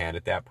come in hand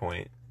at that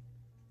point.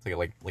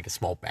 It's like a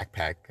small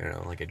backpack,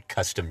 like a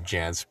custom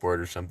JanSport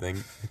or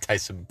something. Tie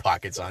some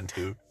pockets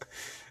onto.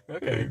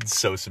 Okay.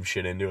 Sew some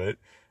shit into it.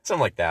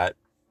 Something like that.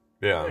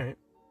 Yeah. All right.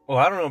 Well,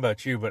 I don't know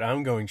about you, but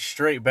I'm going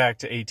straight back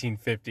to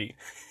 1850.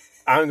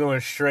 I'm going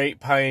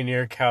straight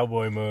pioneer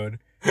cowboy mode.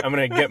 I'm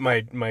going to get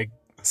my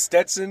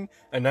Stetson,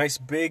 a nice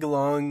big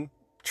long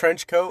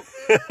trench coat,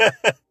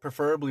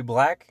 preferably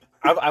black.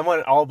 I want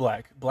it all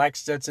black. Black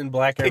Stetson,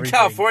 black everything. In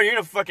California, you're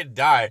going to fucking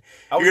die.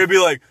 You're going to be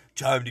like,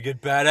 time to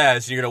get badass.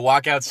 And you're going to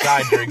walk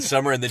outside during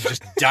summer and then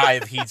just die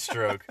of heat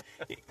stroke.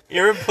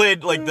 You ever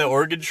played like the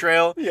Oregon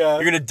Trail? Yeah.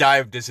 You're going to die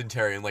of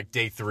dysentery in like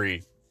day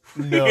 3.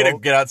 No. You're going to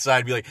get outside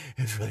and be like,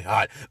 it's really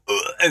hot.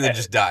 And then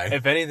just die.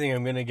 If anything,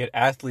 I'm going to get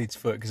athlete's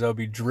foot because I'll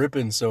be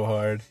dripping so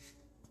hard.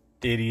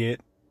 Idiot.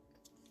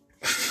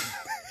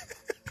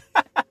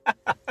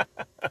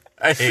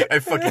 I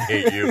fucking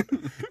hate you.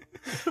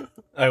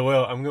 I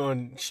will. I'm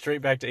going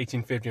straight back to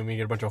 1850. I'm going to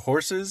get a bunch of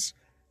horses.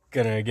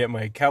 Gonna get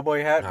my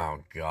cowboy hat. Oh,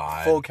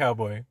 God. Full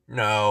cowboy.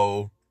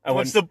 No. I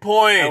What's want- the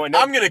point? I want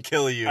I'm going to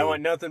kill you. I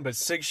want nothing but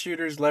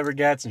 6-shooters, lever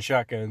gats, and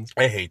shotguns.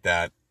 I hate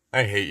that.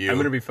 I hate you. I'm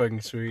going to be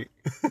fucking sweet.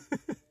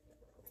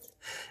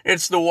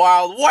 It's the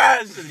Wild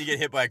West! And you get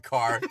hit by a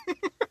car.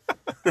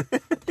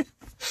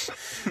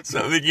 So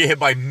then you get hit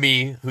by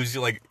me, who's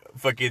like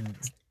fucking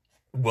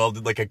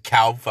welded like a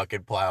cow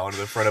fucking plow onto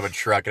the front of a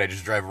truck, and I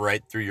just drive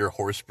right through your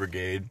horse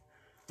brigade.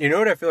 You know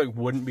what I feel like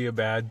wouldn't be a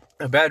bad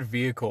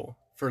vehicle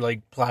for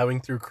like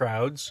plowing through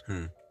crowds?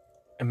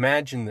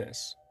 Imagine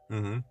this.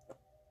 Mm-hmm.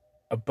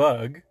 A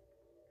bug,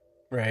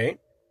 right?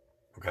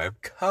 Okay.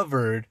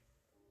 Covered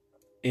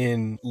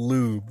in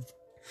lube.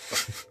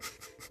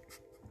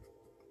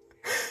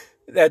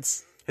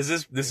 That's... This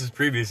has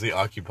previously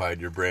occupied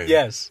your brain.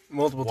 Yes,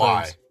 multiple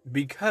Why? times.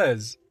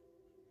 Because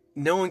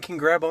no one can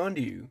grab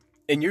onto you.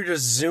 And you're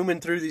just zooming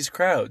through these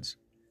crowds.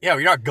 Yeah,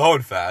 you're not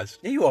going fast.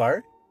 Yeah, you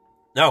are.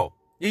 No.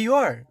 Yeah, you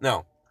are.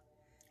 No.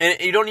 And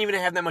you don't even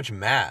have that much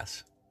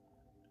mass.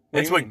 What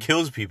That's do you what mean?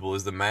 kills people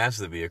is the mass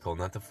of the vehicle,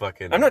 not the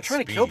fucking I'm not trying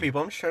to speed. kill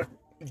people. I'm just trying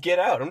to get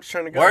out. I'm just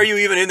trying to go. Why are you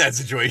even in that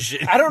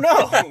situation? I don't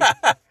know.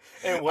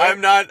 And what-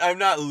 I'm not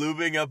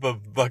lubing up a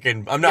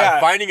fucking... I'm not Yeah.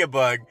 finding a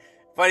bug,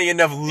 finding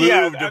enough lube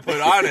Yeah, to put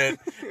on it,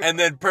 and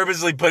then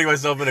purposely putting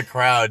myself in a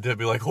crowd to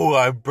be like, oh,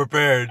 I'm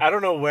prepared. I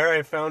don't know where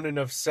I found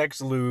enough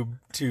sex lube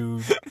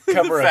to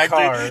cover a Factory-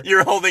 car.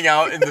 You're holding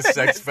out in the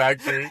sex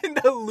factory. In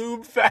the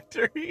lube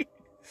factory.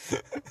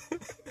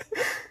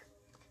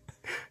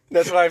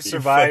 That's why I've You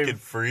survived. fucking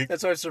freak.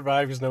 That's why I've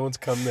survived because no one's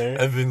come there.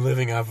 I've been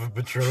living off of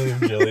petroleum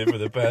jelly for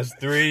the past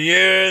 3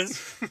 years.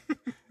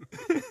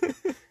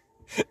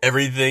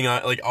 Everything,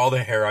 like all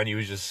the hair on you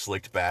is just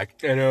slicked back.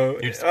 I know.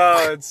 You're just-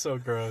 Oh, it's so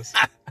gross.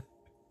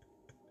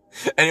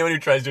 Anyone who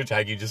tries to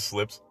attack you just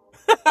slips.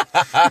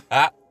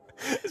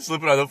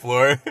 Slipping on the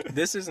floor.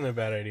 This isn't a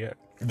bad idea.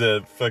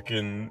 The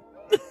fucking...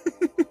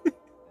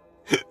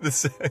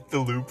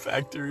 the lube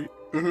factory.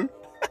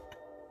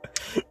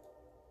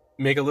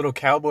 Make a little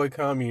cowboy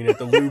commune at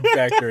the lube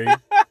factory.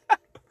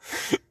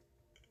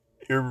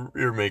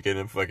 You're making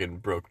a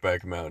fucking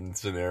Brokeback Mountain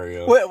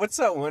scenario. What's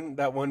that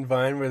one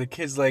Vine where the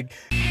kid's like,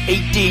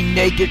 18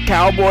 naked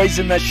cowboys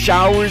in the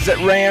showers at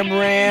Ram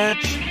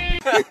Ranch.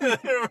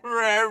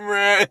 Ram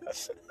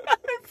Ranch. I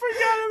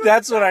forgot about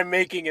that's what I'm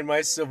making in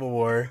my Civil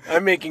War.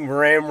 I'm making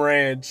Ram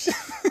Ranch.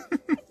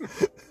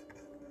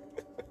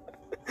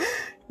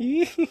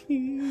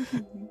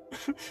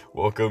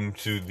 Welcome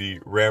to the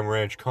Ram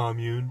Ranch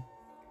commune.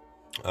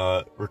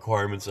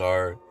 Requirements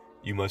are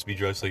you must be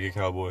dressed like a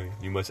cowboy,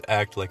 you must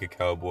act like a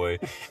cowboy,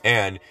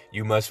 and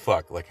you must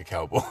fuck like a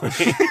cowboy.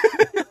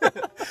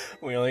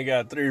 We only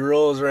got 3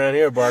 rules around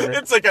here, partner.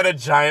 It's like on a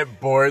giant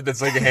board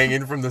that's like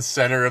hanging from the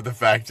center of the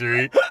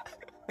factory.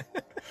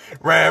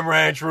 Ram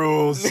Ranch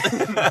rules.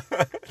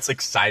 It's like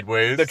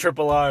sideways. The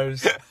triple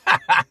R's.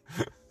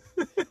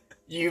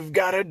 You've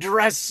got to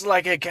dress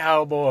like a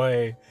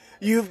cowboy.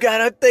 You've got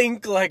to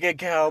think like a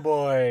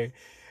cowboy.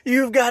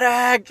 You've got to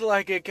act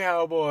like a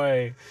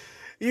cowboy.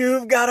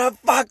 You've got to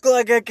fuck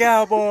like a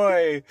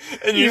cowboy.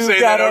 And you say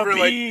that over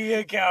like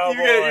a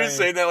cowboy. you're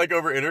saying that like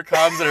over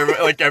intercoms, and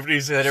everybody, like after you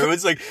say that,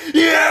 everyone's like,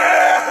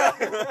 yeah,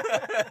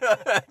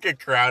 like a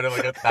crowd of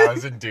like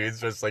 1,000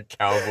 dudes just like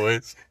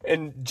cowboys.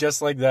 And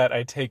just like that,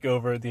 I take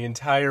over the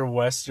entire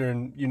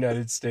Western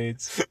United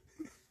States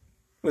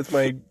with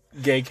my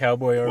gay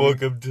cowboy army.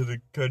 Welcome to the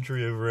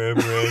country of Ram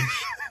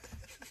Ranch.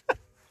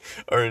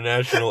 Our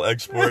national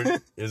export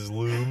is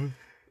lube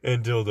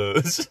and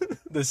dildos.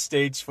 The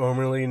states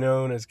formerly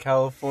known as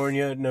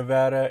California,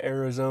 Nevada,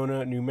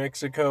 Arizona, New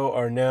Mexico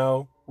are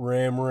now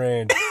Ram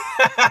Ranch.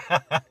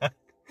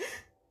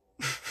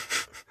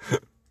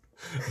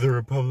 The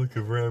Republic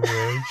of Ram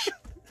Ranch.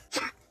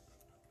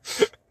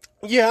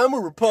 Yeah, I'm a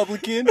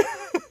Republican.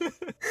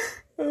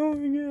 Oh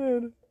my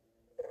god.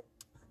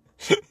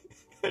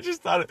 I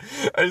just thought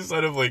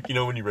of like, you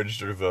know, when you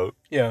register to vote.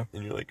 Yeah.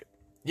 And you're like,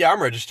 yeah,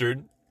 I'm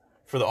registered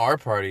for the R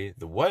party.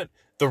 The what?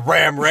 The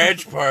Ram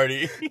Ranch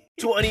party.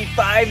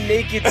 25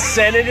 naked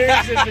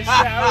senators in the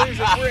showers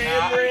of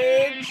Ram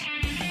Ranch.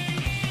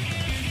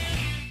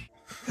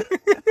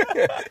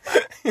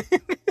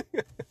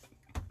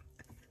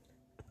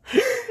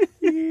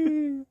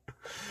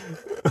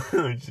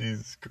 Oh,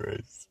 Jesus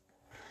Christ.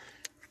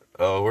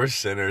 Oh, we're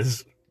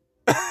sinners.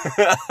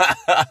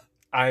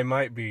 I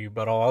might be,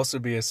 but I'll also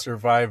be a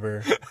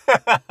survivor.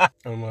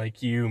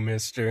 Unlike you,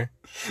 mister.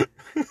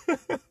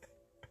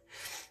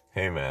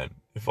 Hey, man.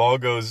 If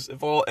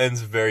all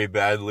ends very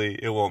badly,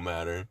 it won't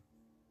matter.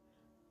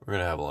 We're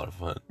gonna have a lot of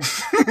fun.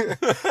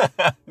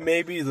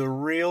 Maybe the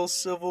real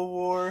Civil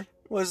War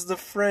was the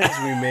friends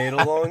we made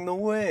along the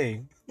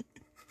way.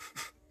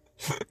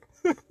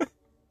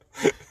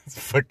 It's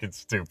fucking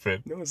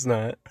stupid. No, it's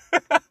not.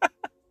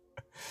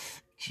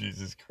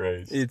 Jesus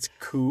Christ. It's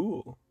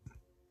cool.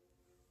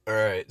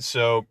 Alright,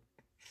 so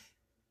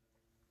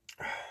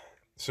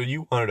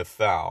you wanted a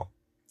foul.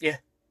 Yeah.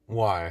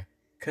 Why?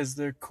 Because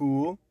they're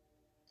cool.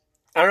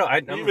 I don't know.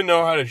 Do you even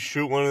know how to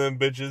shoot one of them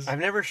bitches? I've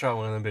never shot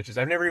one of them bitches.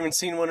 I've never even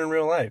seen one in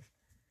real life.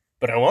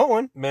 But I want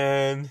one.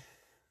 Man,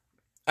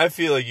 I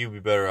feel like you'd be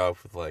better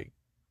off with like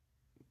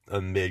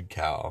a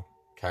mid-cal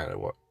kind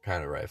of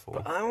rifle.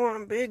 But I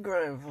want a big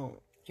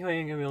rifle. You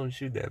ain't gonna be able to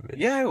shoot that bitch.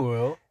 Yeah, I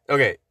will.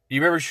 Okay, you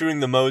remember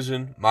shooting the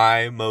Mosin,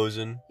 my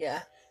Mosin?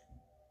 Yeah.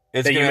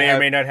 It's That you gonna may have...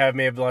 or may not have,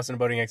 may have lost in a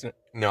boating accident.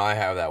 No, I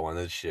have that one.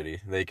 That's shitty.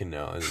 They can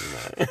know. It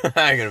doesn't matter.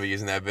 I ain't gonna be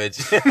using that bitch.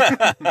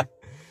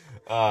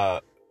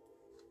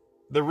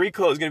 The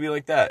recoil is gonna be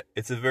like that.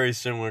 It's a very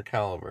similar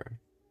caliber.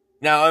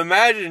 Now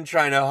imagine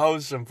trying to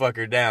hose some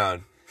fucker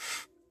down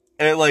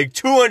at like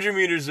 200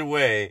 meters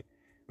away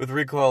with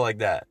recoil like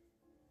that.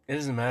 It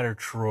doesn't matter,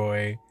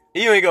 Troy.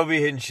 You ain't gonna be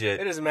hitting shit.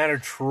 It doesn't matter,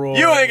 Troy.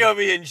 You ain't gonna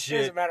be hitting It shit.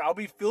 doesn't matter. I'll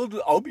be filled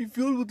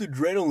with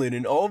adrenaline,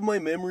 and all of my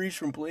memories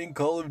from playing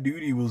Call of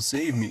Duty will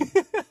save me.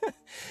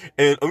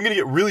 And I'm gonna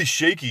get really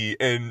shaky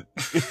and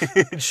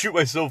shoot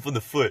myself in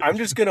the foot. I'm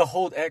just gonna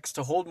hold X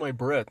to hold my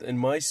breath, and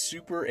my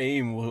super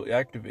aim will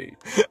activate.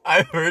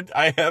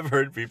 I have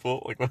heard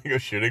people like when they go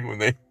shooting, when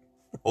they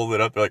hold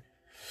it up, they're like,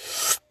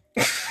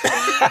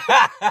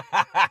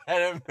 and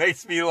it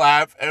makes me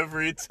laugh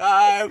every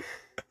time.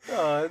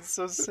 Oh, it's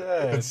so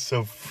sad. It's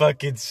so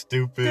fucking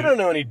stupid. They don't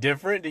know any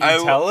different. Do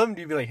you tell them?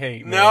 Do you be like,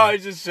 hey, man. No, I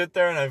just sit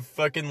there and I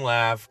fucking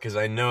laugh because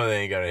I know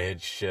they ain't gonna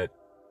hit shit.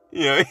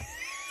 You know,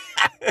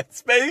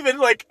 it's even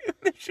like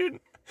they're shooting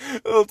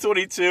a little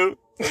 22,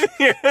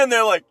 and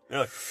they're like,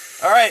 all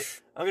right,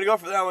 I'm gonna go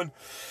for that one.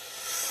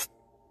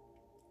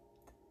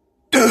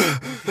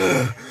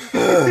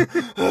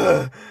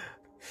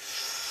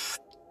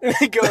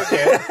 They go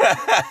again.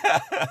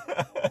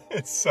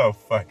 It's so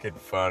fucking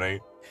funny.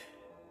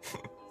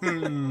 I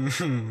don't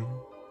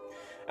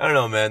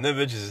know, man. That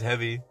bitch is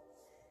heavy.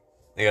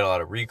 They got a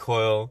lot of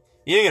recoil.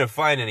 You ain't gonna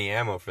find any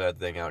ammo for that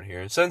thing out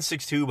here.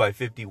 7.62 by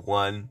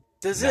 51.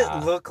 Does it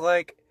look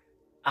like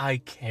I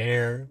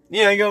care?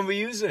 You ain't gonna be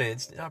using it.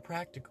 It's not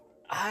practical.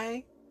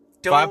 I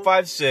don't.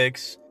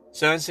 5.56,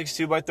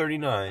 7.62 by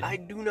 39. I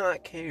do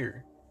not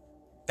care.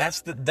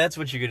 That's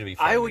what you're gonna be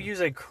finding. I will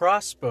use a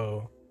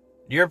crossbow.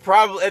 You're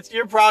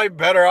probably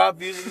better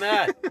off using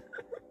that.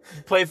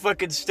 Play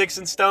fucking sticks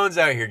and stones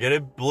out here. Get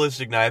a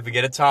ballistic knife and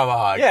get a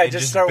tomahawk. Yeah, and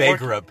just start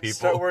bankrupt people.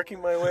 Start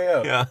working my way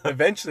up. Yeah.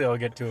 Eventually, I'll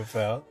get to a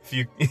foul. If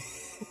you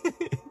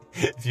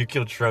if you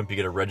kill Trump, you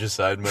get a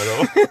regicide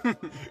medal.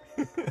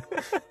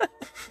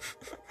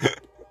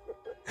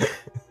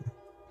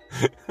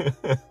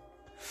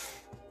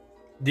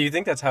 Do you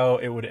think that's how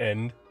it would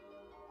end?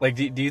 Like,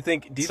 do you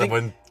think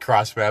Someone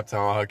cross-map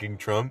tomahawking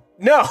Trump?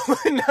 No,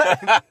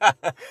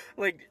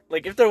 like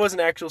if there was an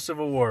actual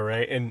civil war,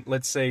 right? And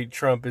let's say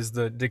Trump is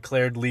the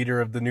declared leader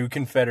of the new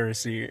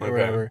Confederacy or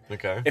whatever.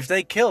 Okay. If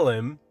they kill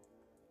him,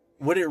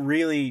 would it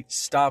really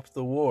stop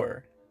the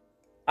war?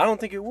 I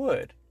don't think it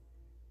would.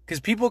 Because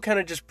people kind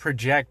of just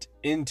project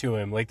into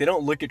him. Like, they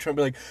don't look at Trump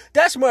and be like,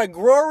 that's my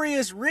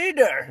glorious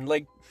reader.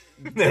 Like,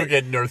 They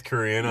get North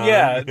Korean on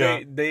yeah,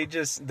 him.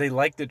 they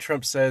like that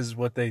Trump says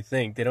what they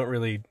think. They don't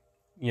really,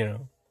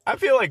 I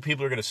feel like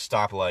people are gonna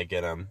stop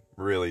liking him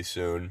really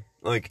soon.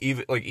 Like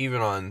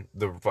even on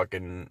the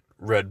fucking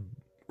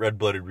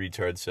red-blooded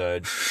retard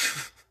side.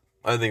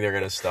 I think they're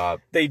gonna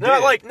stop. They did.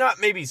 Not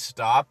maybe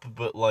stop,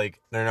 but like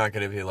they're not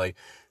gonna be like,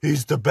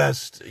 he's the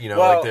best, Well,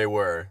 like they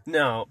were.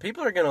 No,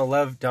 people are gonna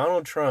love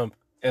Donald Trump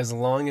as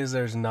long as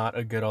there's not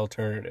a good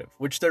alternative,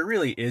 which there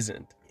really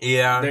isn't.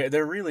 Yeah.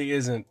 There really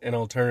isn't an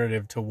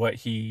alternative to what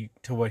he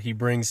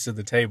brings to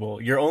the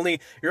table. Your only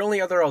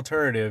other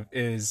alternative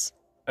is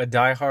a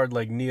diehard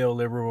like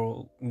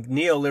neoliberal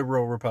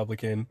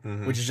Republican,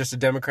 which is just a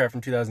Democrat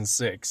from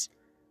 2006,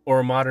 or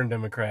a modern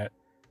Democrat,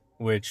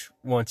 which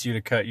wants you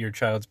to cut your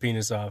child's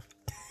penis off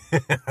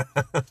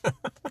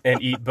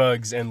and eat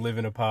bugs and live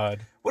in a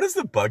pod. What is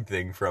the bug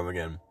thing from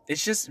again?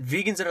 It's just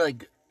vegans that are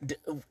like,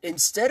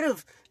 instead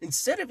of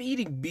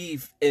eating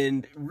beef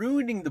and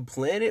ruining the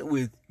planet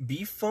with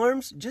beef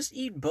farms, just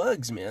eat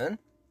bugs, man.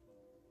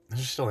 They're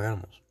still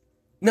animals.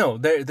 No,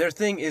 their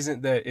thing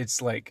isn't that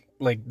it's like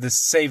this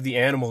save the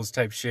animals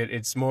type shit.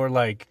 It's more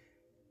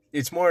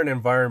an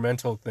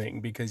environmental thing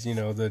because,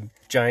 the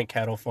giant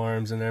cattle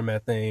farms and their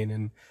methane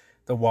and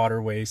the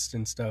water waste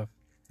and stuff.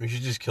 We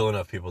should just kill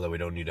enough people that we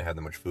don't need to have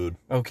that much food.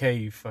 Okay,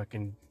 you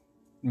fucking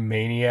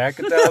maniac.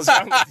 What the hell's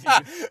wrong with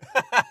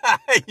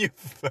you? You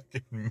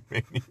fucking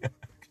maniac.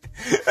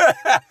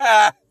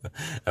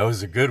 That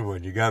was a good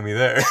one. You got me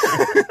there.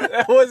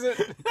 That wasn't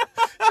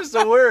just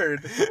a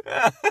word.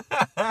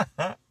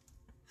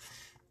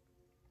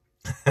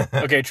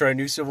 Okay, Troy,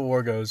 new Civil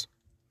War goes.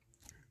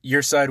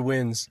 Your side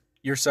wins.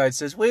 Your side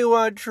says, we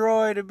want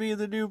Troy to be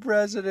the new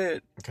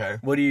president. Okay.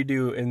 What do you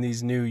do in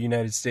these new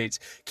United States?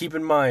 Keep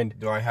in mind.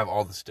 Do I have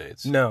all the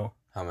states? No.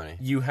 How many?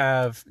 You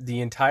have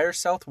the entire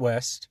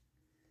Southwest,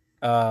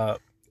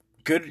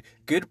 good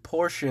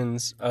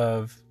portions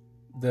of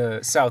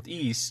the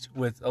Southeast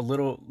with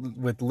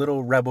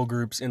little rebel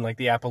groups in like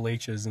the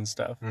Appalachians and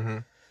stuff.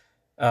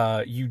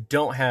 Mm-hmm. You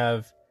don't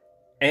have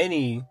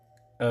any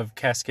of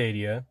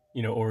Cascadia,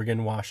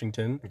 Oregon,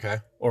 Washington, Okay.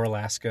 or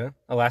Alaska.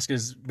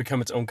 Alaska's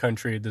become its own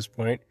country at this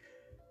point.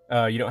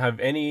 You don't have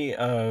any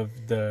of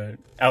the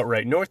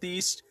outright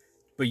Northeast,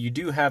 but you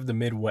do have the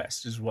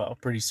Midwest as well,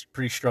 pretty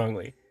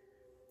strongly.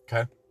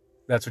 Okay.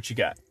 That's what you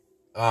got.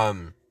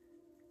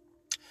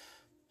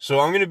 So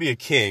I'm gonna be a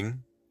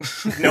king.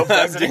 No I'm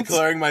presidents.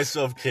 declaring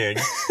myself king.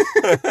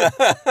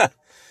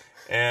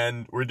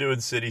 And we're doing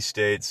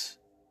city-states,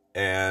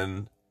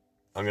 and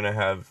I'm gonna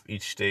have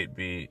each state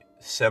be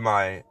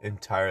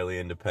entirely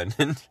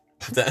independent.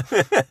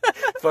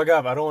 Fuck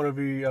up. I don't want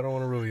to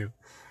rule you.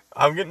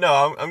 I'm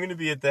gonna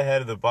be at the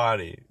head of the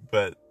body,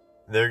 but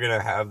they're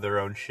gonna have their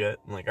own shit.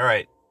 I'm like, all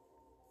right,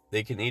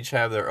 they can each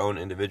have their own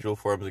individual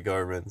forms of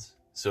governments.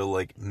 So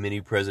like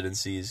mini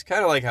presidencies,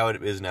 kind of like how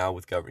it is now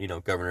with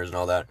governors and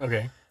all that.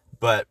 Okay.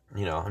 But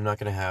I'm not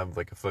gonna have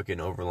like a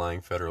fucking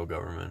overlying federal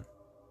government.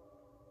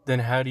 Then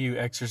how do you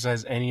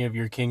exercise any of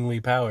your kingly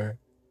power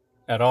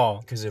at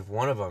all? Because if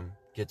one of them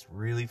gets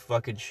really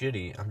fucking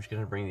shitty, I'm just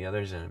gonna bring the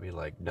others in and be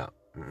like, no,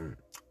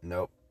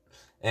 nope.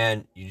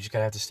 And you just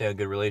gotta have to stay on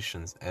good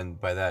relations, and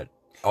by that,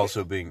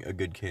 also being a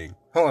good king.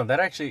 Hold on,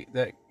 that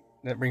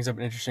brings up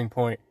an interesting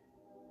point.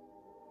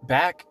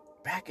 Back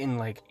in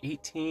like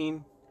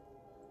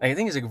I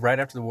think it's like right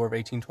after the War of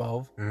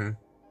 1812. Mm-hmm.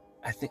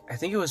 I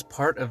think it was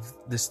part of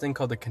this thing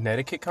called the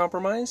Connecticut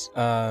Compromise.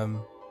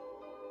 One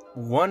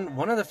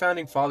of the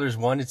founding fathers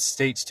wanted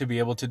states to be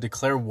able to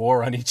declare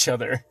war on each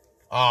other.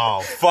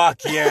 Oh,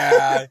 fuck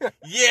yeah.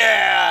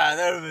 Yeah,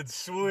 that would have been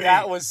sweet.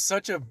 That was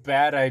such a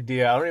bad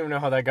idea. I don't even know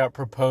how that got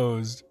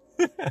proposed.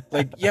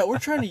 Like, yeah, we're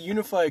trying to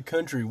unify a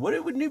country.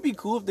 Wouldn't it be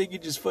cool if they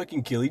could just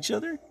fucking kill each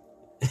other?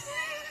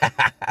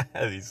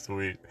 That'd be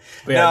sweet.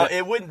 But yeah,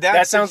 it wouldn't.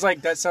 That sounds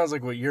like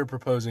what you're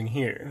proposing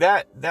here.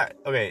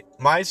 Okay.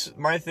 My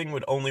thing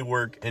would only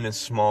work in a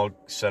small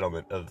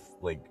settlement of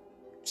like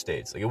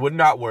states. Like it would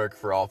not work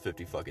for all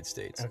 50 fucking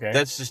states. Okay.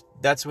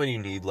 That's when you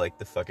need like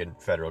the fucking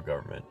federal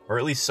government, or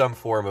at least some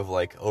form of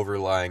like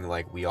overlying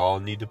like we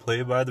all need to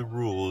play by the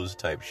rules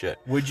type shit.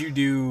 Would you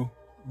do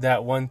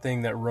that one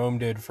thing that Rome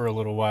did for a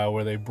little while,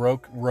 where they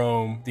broke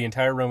Rome, the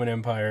entire Roman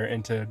Empire,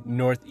 into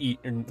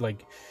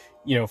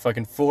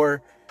fucking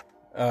four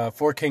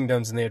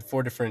kingdoms, and they had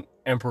four different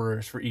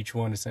emperors for each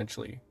one,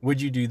 essentially.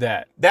 Would you do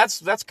that?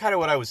 That's kind of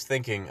what I was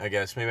thinking, I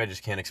guess. Maybe I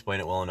just can't explain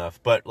it well enough.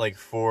 But, like,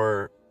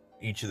 for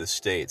each of the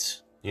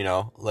states, you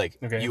know? Like,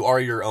 Okay. you are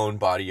your own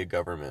body of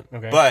government.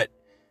 Okay. But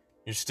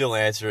you're still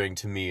answering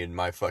to me and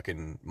my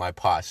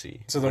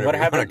posse. So then what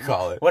happens?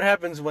 Call it. What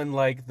happens when,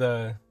 like,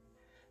 the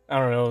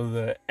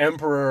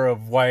emperor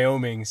of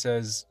Wyoming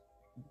says,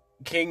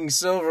 King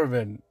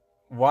Silverman,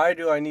 why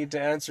do I need to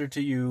answer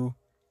to you?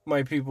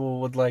 My people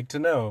would like to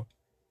know.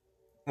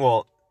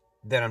 Well,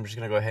 then I'm just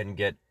gonna go ahead and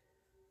get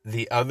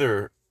the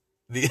other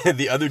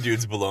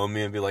dudes below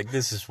me and be like,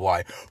 this is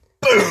why.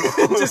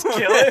 Just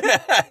kill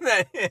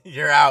it.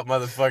 You're out,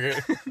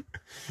 motherfucker.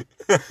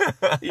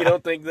 You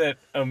don't think that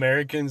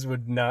Americans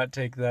would not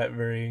take that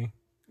very,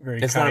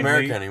 very It's kindly? not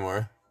America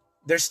anymore.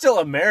 They're still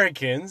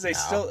Americans.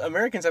 No.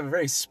 Americans have a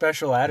very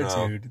special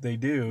attitude. No. They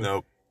do.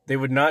 Nope. They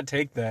would not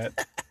take that.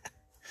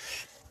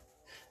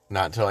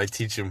 Not until I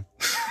teach them.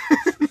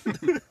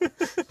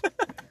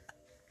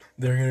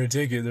 They're gonna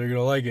take it. They're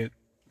gonna like it.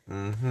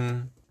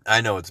 Mm-hmm.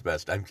 I know what's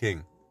best. I'm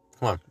king.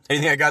 Come on.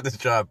 Anything I got this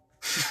job.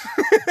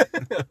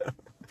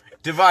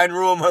 Divine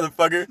rule,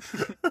 motherfucker.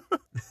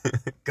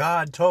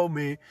 God told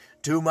me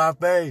to my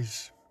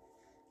face.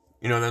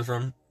 You know what that's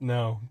from?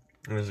 No.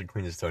 It was a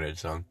Queen of Stone Age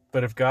song.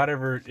 But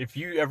if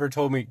you ever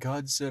told me,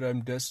 God said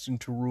I'm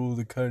destined to rule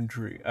the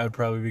country, I'd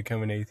probably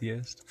become an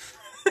atheist.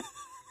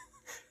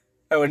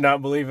 I would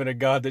not believe in a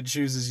God that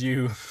chooses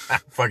you.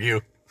 Fuck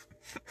you.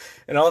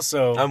 And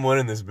also, I'm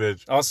winning this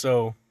bitch.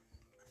 Also,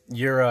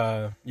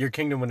 your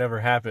kingdom would never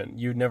happen.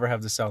 You'd never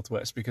have the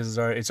Southwest because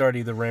it's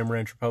already the Ram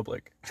Ranch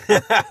Republic.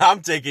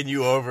 I'm taking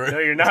you over. No,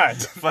 you're not.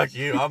 Fuck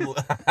you.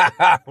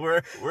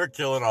 We're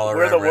killing all our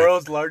We're the Ram Ranch.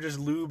 world's largest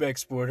lube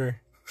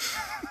exporter.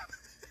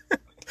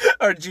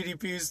 Our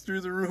GDP is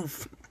through the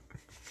roof.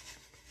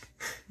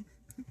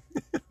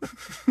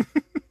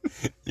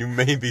 You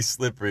may be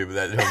slippery, but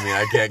that don't mean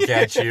I can't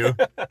catch you.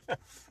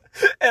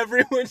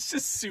 Everyone's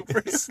just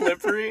super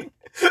slippery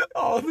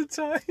all the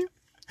time.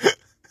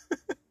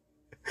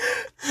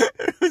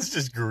 It's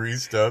just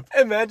greased up.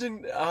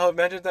 Imagine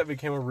if that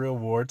became a real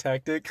war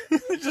tactic.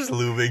 Just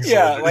lubing.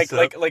 Yeah,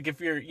 soldiers like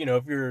if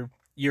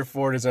your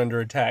fort is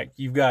under attack,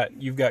 you've got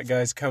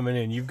guys coming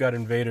in, you've got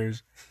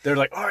invaders. They're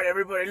like, all right,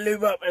 everybody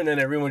lube up, and then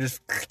everyone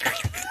just,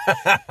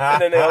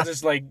 and then they all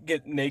just like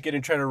get naked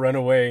and try to run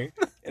away,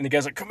 and the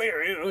guy's like, come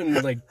here, you,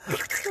 and like,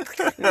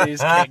 and they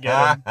just can't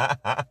get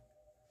him.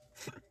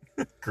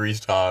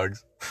 Greased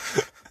hogs.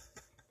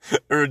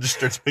 Or it just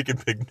starts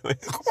making big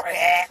noises.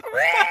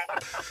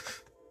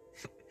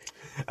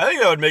 I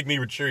think that would make me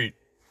retreat.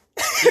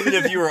 Even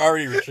if you were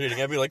already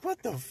retreating, I'd be like,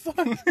 what the fuck?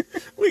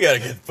 We gotta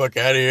get the fuck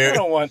out of here. I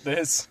don't want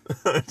this.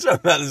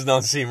 Something that does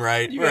not seem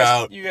right. We're guys,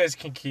 out. You guys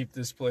can keep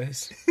this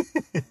place.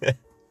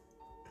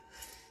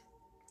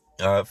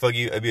 Fuck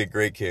you. I'd be a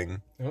great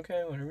king.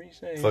 Okay, whatever you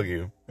say. Fuck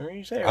you. Whatever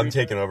you say. I'm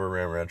taking over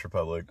Ram Ranch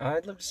Republic.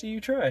 I'd love to see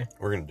you try.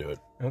 We're gonna do it.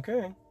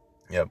 Okay.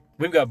 Yep.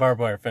 We've got barbed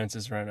wire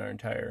fences around our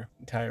entire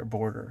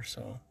border,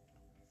 so.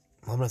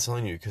 Well, I'm not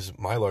telling you because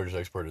my largest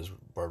export is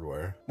barbed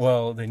wire.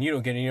 Well, then you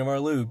don't get any of our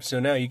lube, so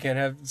now you can't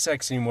have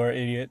sex anymore,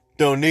 idiot.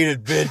 Don't need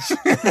it, bitch.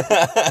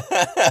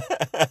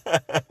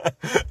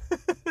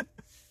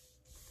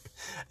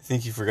 I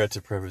think you forgot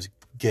to preface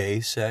gay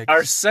sex.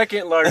 Our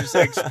second largest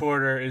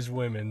exporter is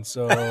women,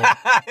 so.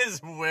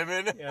 Is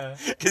women? Yeah.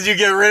 Because you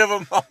get rid of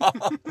them all.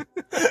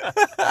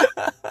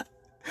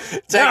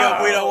 Take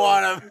them, we don't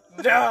want them.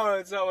 No,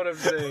 that's not what I'm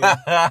saying.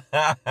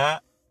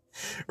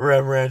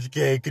 Ram Ranch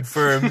gay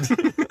confirmed.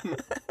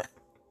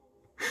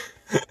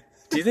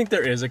 Do you think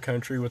there is a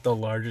country with the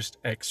largest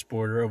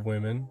exporter of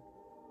women?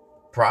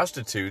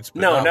 Prostitutes,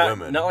 but No, not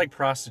women. not like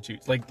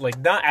prostitutes. Like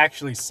not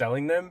actually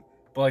selling them,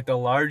 but like the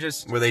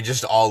largest. Where they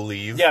just all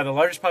leave? Yeah, the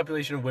largest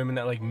population of women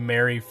that like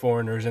marry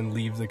foreigners and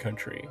leave the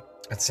country.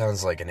 That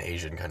sounds like an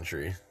Asian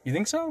country. You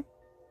think so?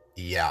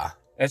 Yeah.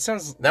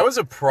 That was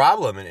a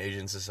problem in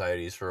Asian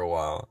societies for a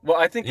while. Well,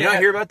 I think you don't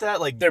hear about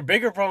that. Like their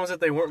bigger problem is that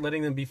they weren't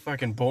letting them be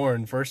fucking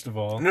born. First of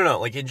all, no.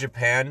 Like in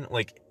Japan,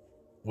 like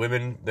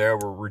women there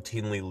were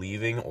routinely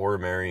leaving or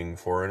marrying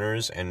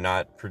foreigners and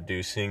not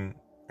producing.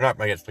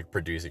 Not, I guess, like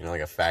producing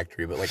like a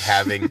factory, but like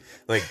having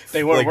like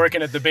they weren't like,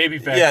 working at the baby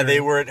factory. Yeah, they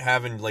weren't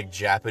having like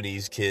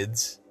Japanese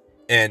kids,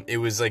 and it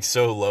was like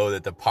so low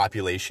that the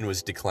population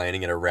was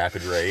declining at a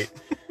rapid rate,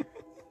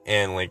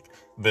 and like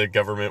the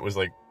government was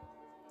like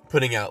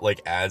putting out like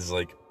ads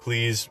like,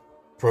 please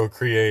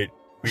procreate,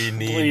 we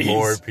need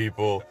more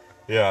people.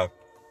 Yeah.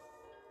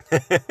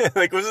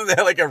 Like, wasn't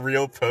that like a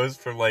real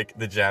post from like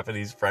the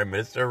Japanese prime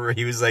minister where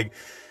he was like,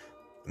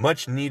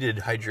 much needed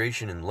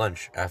hydration and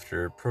lunch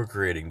after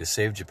procreating to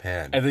save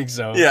Japan? I think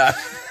so. Yeah.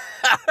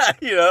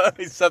 You know,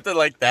 something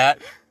like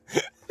that.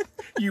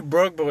 You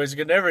broke boys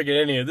could never get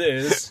any of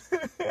this.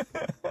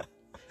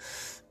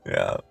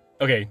 Yeah.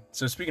 Okay,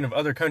 so speaking of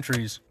other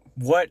countries,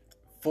 what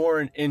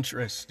foreign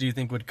interests do you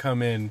think would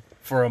come in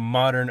for a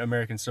modern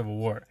American Civil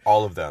War?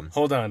 All of them.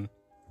 Hold on.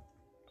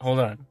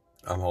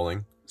 I'm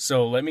holding.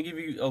 So let me give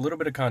you a little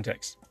bit of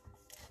context.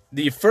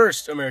 The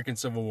first American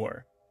Civil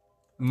War,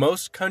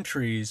 most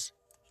countries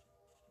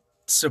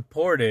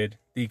supported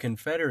the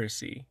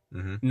Confederacy.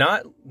 Mm-hmm.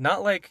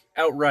 Not like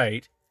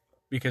outright,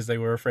 because they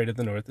were afraid of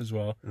the North as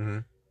well, Mm-hmm.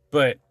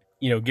 but,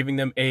 giving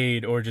them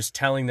aid or just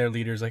telling their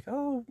leaders like,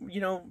 oh,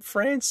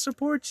 France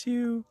supports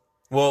you.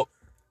 Well,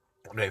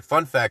 okay,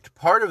 fun fact,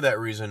 part of that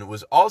reason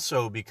was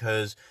also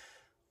because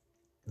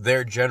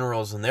their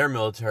generals and their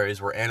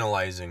militaries were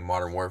analyzing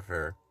modern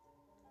warfare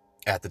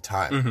at the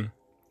time. Mm-hmm.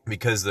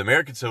 Because the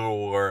American Civil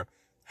War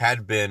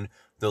had been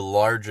the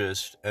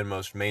largest and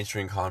most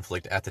mainstream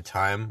conflict at the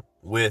time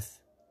with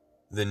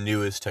the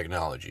newest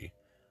technology.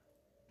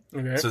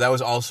 Okay. So that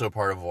was also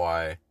part of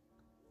why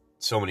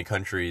so many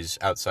countries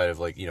outside of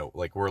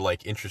were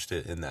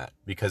interested in that,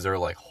 because they're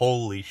like,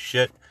 holy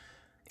shit,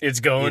 it's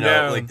going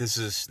down. Like this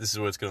is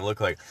what it's going to look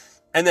like.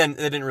 And then it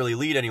didn't really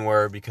lead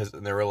anywhere, because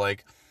they were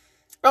like,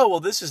 oh, well,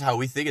 this is how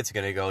we think it's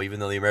going to go, even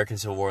though the American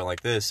Civil War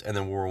like this, and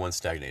then World War I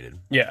stagnated.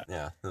 Yeah.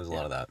 Yeah, there was a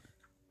lot of that.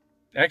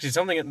 Actually,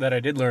 something that I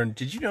did learn,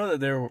 did you know that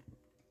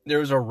there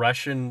was a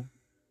Russian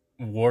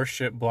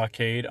warship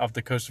blockade off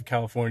the coast of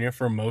California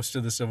for most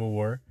of the Civil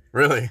War?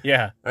 Really?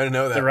 Yeah. I didn't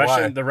know that. Why?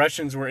 Why? The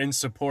Russians were in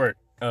support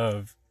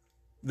of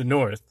the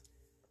North.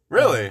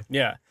 Really?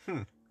 Yeah.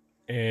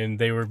 And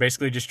they were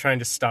basically just trying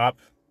to stop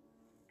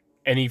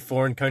any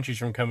foreign countries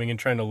from coming and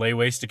trying to lay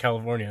waste to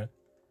California.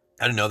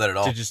 I didn't know that at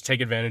all. To just take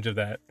advantage of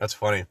that. That's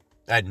funny.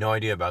 I had no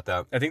idea about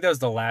that. I think that was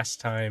the last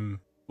time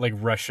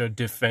Russia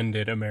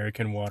defended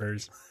American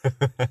waters.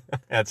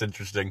 That's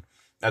interesting.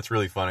 That's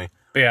really funny.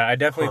 But yeah, I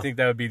definitely think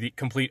that would be the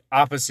complete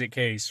opposite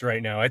case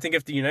right now. I think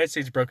if the United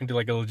States broke into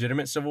a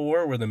legitimate civil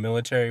war where the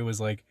military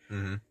was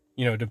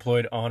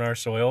deployed on our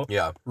soil,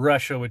 yeah,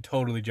 Russia would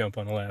totally jump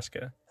on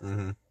Alaska.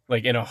 Mm-hmm.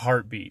 In a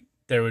heartbeat,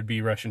 there would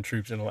be Russian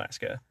troops in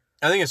Alaska.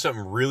 I think if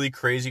something really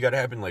crazy got to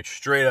happen,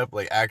 straight up,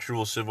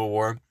 actual civil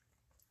war,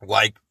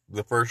 like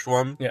the first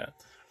one, yeah,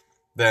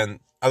 then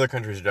other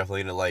countries are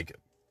definitely going to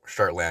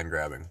start land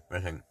grabbing, I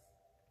think.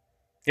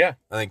 Yeah.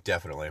 I think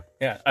definitely.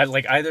 Yeah.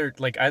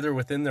 Either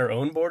within their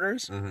own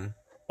borders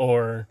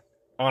or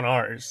on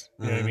ours.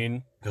 You know what I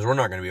mean? Because we're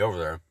not going to be over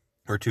there.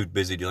 We're too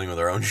busy dealing with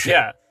our own shit.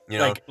 Yeah.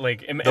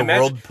 The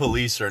world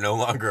police are no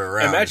longer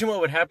around. Imagine what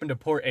would happen to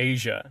poor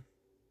Asia.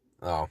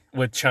 Oh.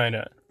 With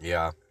China.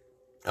 Yeah.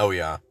 Oh,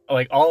 yeah.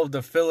 All of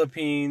the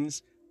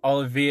Philippines,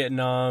 all of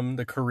Vietnam,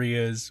 the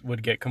Koreas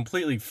would get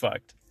completely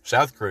fucked.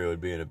 South Korea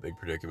would be in a big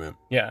predicament.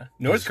 Yeah,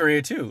 North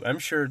Korea too. I'm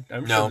sure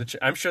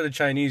the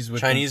Chinese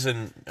would. Chinese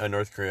and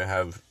North Korea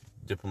have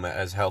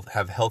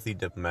healthy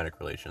diplomatic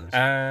relations.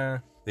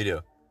 They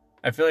do.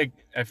 I feel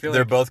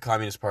they're both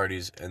communist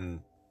parties, and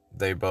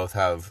they both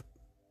have,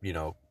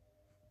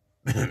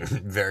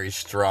 very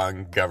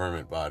strong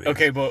government bodies.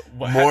 Okay, but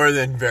more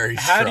than very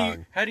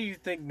strong. How do you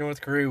think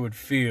North Korea would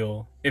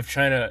feel if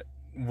China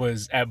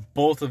was at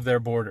both of their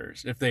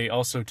borders? If they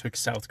also took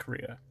South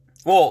Korea?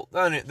 Well,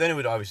 then it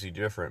would obviously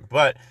be different.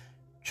 But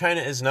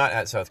China is not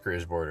at South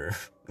Korea's border.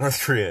 North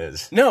Korea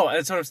is. No,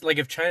 that's what I'm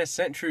if China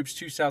sent troops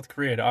to South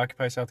Korea to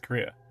occupy South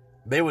Korea.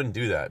 They wouldn't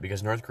do that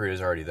because North Korea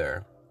is already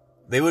there.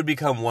 They would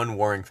become one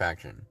warring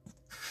faction.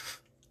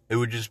 It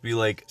would just be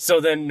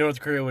So then North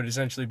Korea would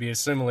essentially be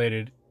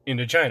assimilated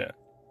into China.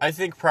 I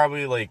think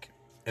probably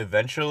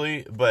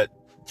eventually, but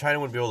China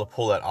wouldn't be able to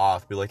pull that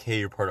off. Be hey,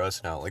 you're part of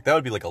us now. That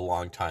would be a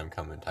long time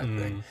coming type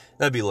thing.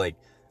 That'd be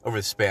over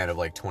the span of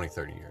 20,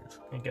 30 years.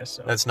 I guess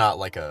so. That's not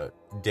a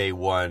day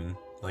one,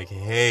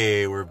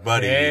 hey, we're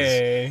buddies.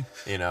 Hey.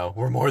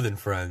 We're more than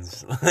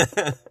friends.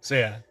 So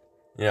yeah.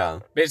 Yeah.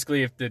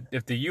 Basically, if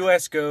the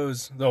U.S.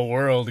 goes, the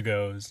world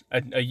goes.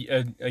 An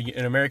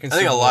American. I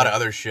think a lot of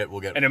other shit will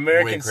get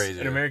way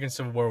crazier. An American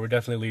Civil War would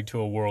definitely lead to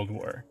a world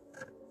war.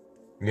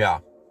 Yeah.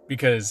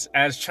 Because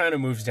as China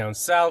moves down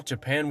south,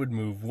 Japan would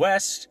move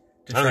west.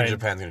 I don't think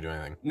Japan's gonna do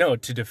anything. No,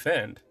 to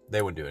defend.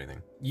 They wouldn't do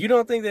anything. You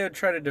don't think they would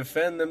try to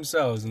defend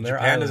themselves and their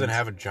islands?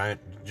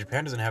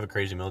 Japan doesn't have a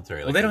crazy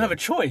military. Well, they don't have a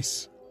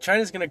choice.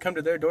 China's going to come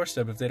to their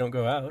doorstep if they don't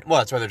go out. Well,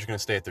 that's why they're just going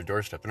to stay at their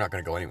doorstep. They're not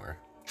going to go anywhere.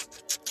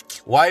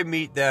 Why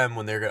meet them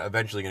when they're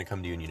eventually going to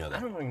come to you and you know that?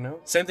 I don't really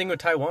know. Same thing with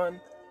Taiwan.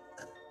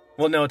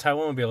 Well, no,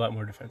 Taiwan would be a lot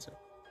more defensive.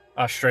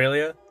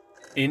 Australia,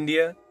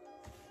 India,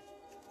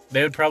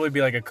 they would probably be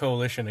a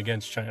coalition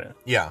against China.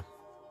 Yeah.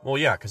 Well,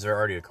 yeah, because they're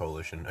already a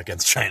coalition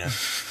against China.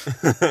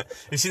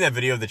 You seen that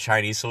video of the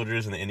Chinese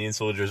soldiers and the Indian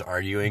soldiers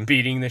arguing?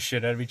 Beating the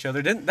shit out of each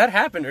other. That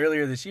happened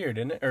earlier this year,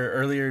 didn't it? Or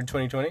earlier in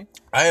 2020?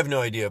 I have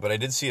no idea, but I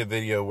did see a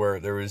video where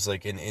there was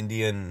an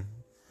Indian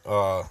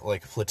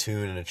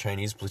platoon and a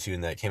Chinese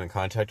platoon that came in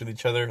contact with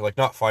each other.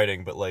 Not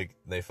fighting, but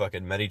they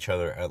fucking met each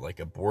other at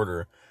a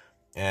border.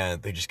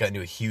 And they just got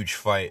into a huge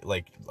fight,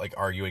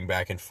 arguing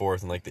back and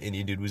forth. And the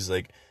Indian dude was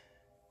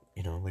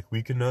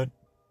we cannot...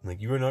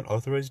 you are not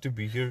authorized to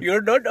be here.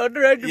 You're not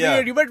authorized to be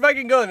here. You better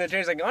fucking go. And the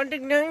Chinese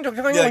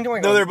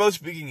no, they're both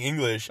speaking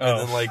English.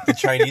 And then, the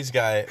Chinese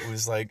guy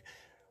was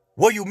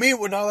what you mean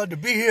we're not allowed to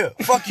be here?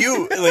 Fuck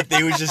you. And,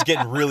 they was just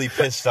getting really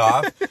pissed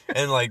off.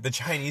 And, the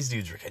Chinese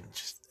dudes were getting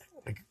just,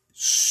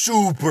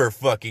 super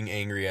fucking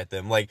angry at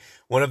them.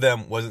 One of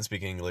them wasn't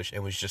speaking English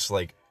and was just,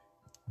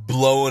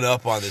 blowing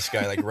up on this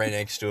guy, like, right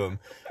next to him.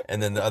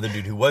 And then the other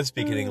dude who was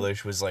speaking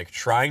English was, like,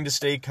 trying to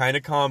stay kind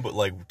of calm, but,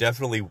 like,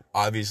 definitely,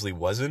 obviously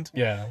wasn't.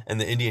 Yeah. And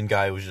the Indian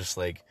guy was just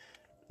like,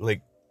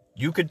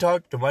 you could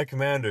talk to my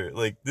commander.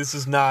 Like, this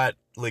is not,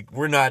 like,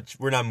 we're not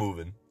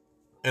moving.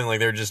 And, like,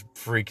 they're just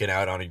freaking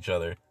out on each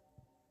other.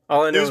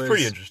 All I know It was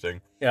pretty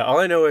interesting. Yeah, all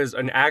I know is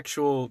an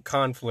actual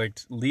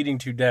conflict leading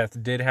to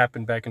death did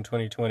happen back in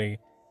 2020.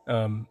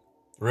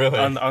 Really?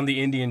 On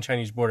the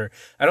Indian-Chinese border.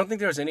 I don't think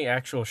there was any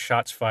actual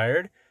shots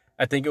fired.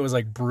 I think it was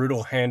like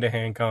brutal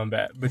hand-to-hand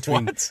combat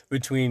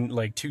between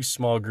like two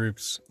small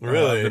groups of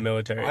the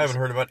military. I haven't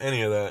heard about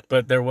any of that.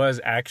 But there was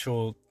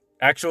actual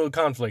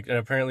conflict, and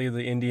apparently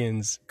the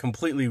Indians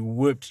completely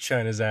whooped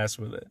China's ass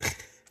with it.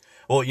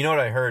 Well, you know what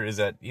I heard is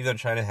that even though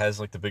China has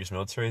like the biggest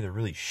military, they're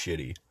really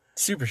shitty.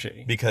 Super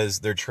shitty. Because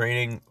their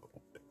training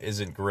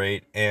isn't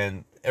great,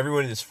 and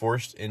everyone is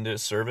forced into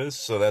service,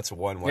 so that's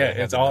one way.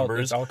 Yeah, it's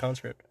all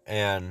conscript.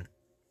 And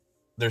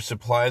their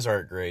supplies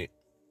aren't great.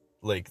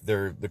 Like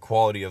the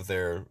quality of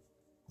their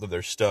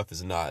stuff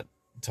is not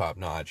top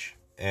notch,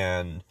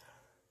 and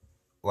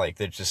like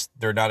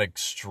they're not a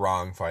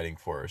strong fighting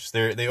force.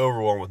 They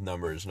overwhelm with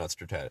numbers, not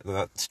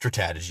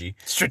strategy.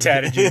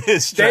 Strategy.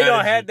 They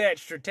don't have that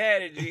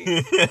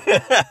strategy.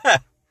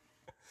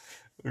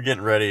 I'm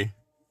getting ready.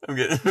 I'm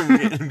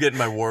getting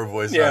my war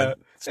voice on.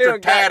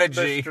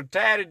 Strategy. The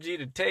strategy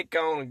to take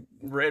on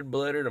a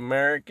red-blooded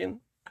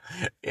American.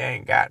 You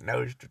ain't got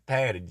no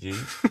strategy.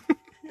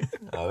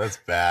 Oh, that's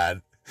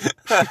bad.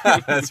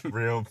 That's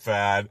real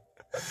bad.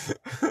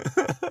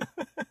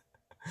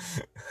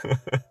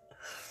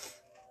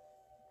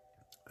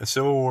 A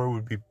civil war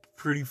would be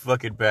pretty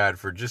fucking bad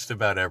for just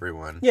about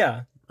everyone.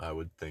 Yeah. I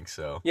would think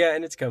so. Yeah,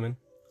 and it's coming.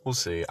 We'll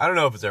see. I don't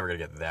know if it's ever going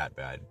to get that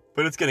bad,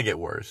 but it's going to get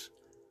worse.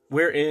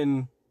 We're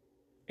in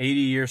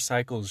 80-year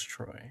cycles,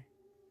 Troy.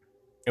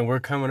 And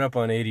we're coming up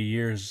on 80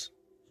 years.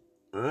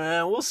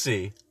 We'll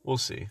see. We'll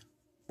see.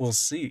 We'll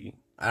see.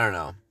 I don't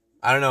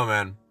know,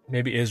 man.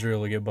 Maybe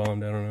Israel will get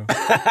bombed. I don't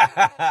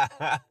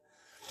know.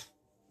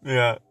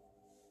 Yeah.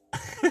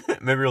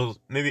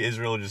 Maybe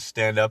Israel will just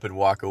stand up and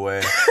walk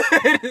away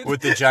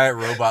with the giant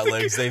robot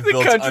legs they've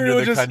built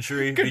under the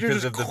country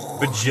because of the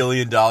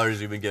bajillion dollars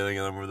we've been giving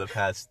them over the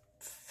past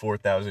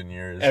 4,000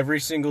 years. Every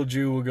single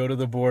Jew will go to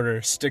the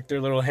border, stick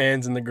their little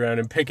hands in the ground,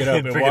 and pick it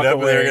up and walk away.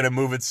 And they're going to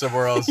move it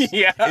somewhere else.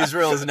 Yeah.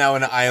 Israel is now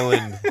an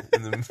island.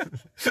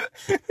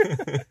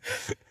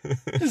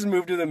 Just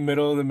move to the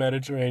middle of the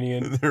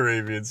Mediterranean. The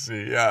Arabian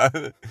Sea, yeah.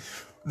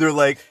 They're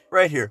like,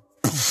 right here.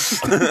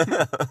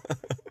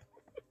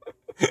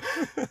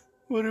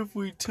 What if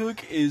we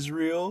took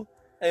Israel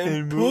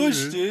and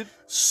pushed it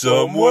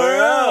somewhere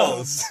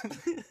else?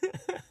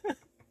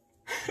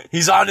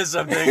 He's onto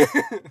something.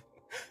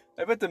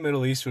 I bet the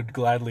Middle East would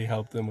gladly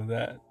help them with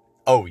that.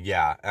 Oh,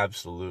 yeah,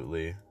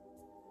 absolutely.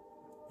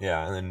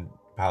 Yeah, and then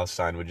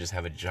Palestine would just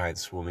have a giant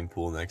swimming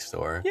pool next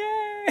door.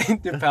 Yay!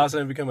 Did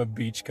Palestine become a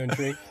beach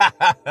country?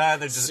 They're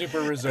just super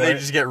resort. They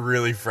just get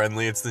really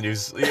friendly. It's the new,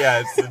 it's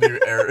the new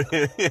era.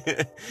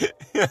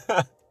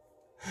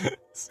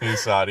 It's new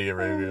Saudi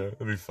Arabia.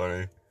 That'd be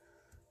funny.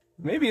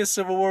 Maybe a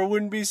civil war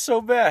wouldn't be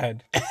so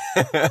bad.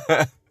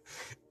 I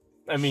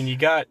mean, you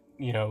got,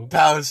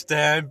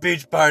 Palestine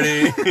beach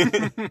party.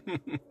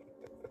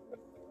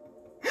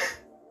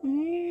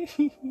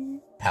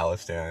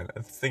 Palestine. I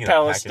was thinking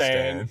of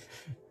Pakistan.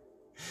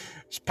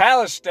 It's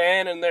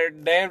Palestine and their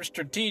damn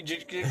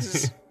strategic.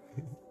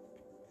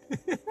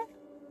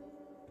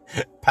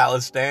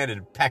 Palestine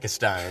and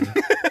Pakistan.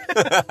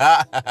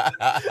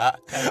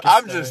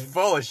 I'm just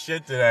full of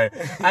shit today.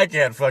 I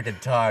can't fucking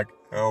talk.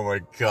 Oh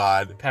my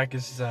god.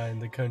 Pakistan,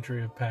 the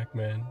country of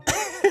Pac-Man.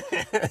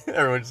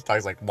 Everyone just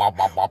talks like wop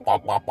wop wop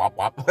wop wop wop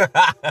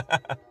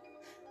wop.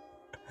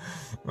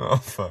 Oh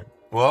fuck.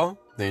 Well,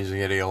 things are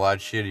getting a lot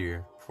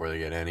shittier before they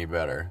get any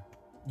better.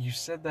 You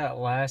said that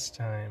last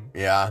time.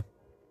 Yeah.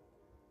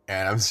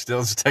 And I'm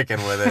still sticking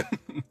with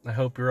it. I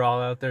hope you're all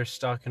out there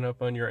stocking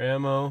up on your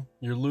ammo,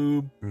 your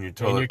lube, and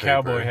your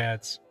cowboy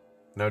hats.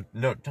 No,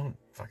 don't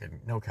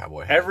fucking, no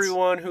cowboy hats.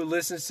 Everyone who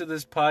listens to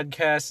this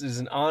podcast is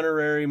an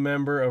honorary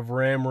member of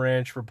Ram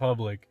Ranch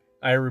Republic.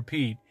 I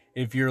repeat,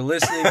 if you're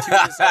listening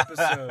to this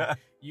episode,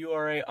 you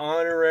are an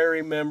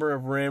honorary member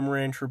of Ram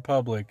Ranch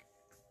Republic.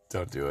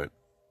 Don't do it.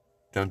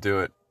 Don't do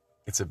it.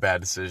 It's a bad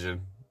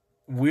decision.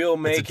 We'll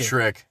make it. It's a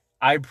trick.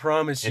 I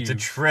promise you. It's a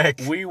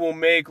trick. We will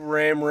make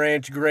Ram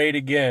Ranch great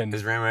again.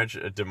 Is Ram Ranch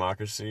a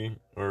democracy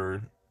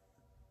or?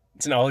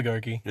 It's an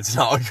oligarchy. It's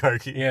an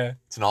oligarchy. Yeah.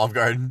 It's an Olive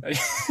Garden.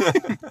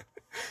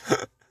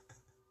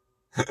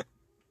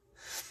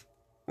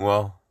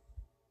 Well.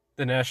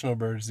 The national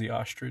bird is the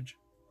ostrich.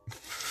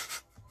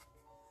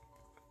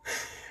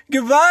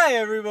 Goodbye,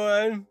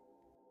 everyone.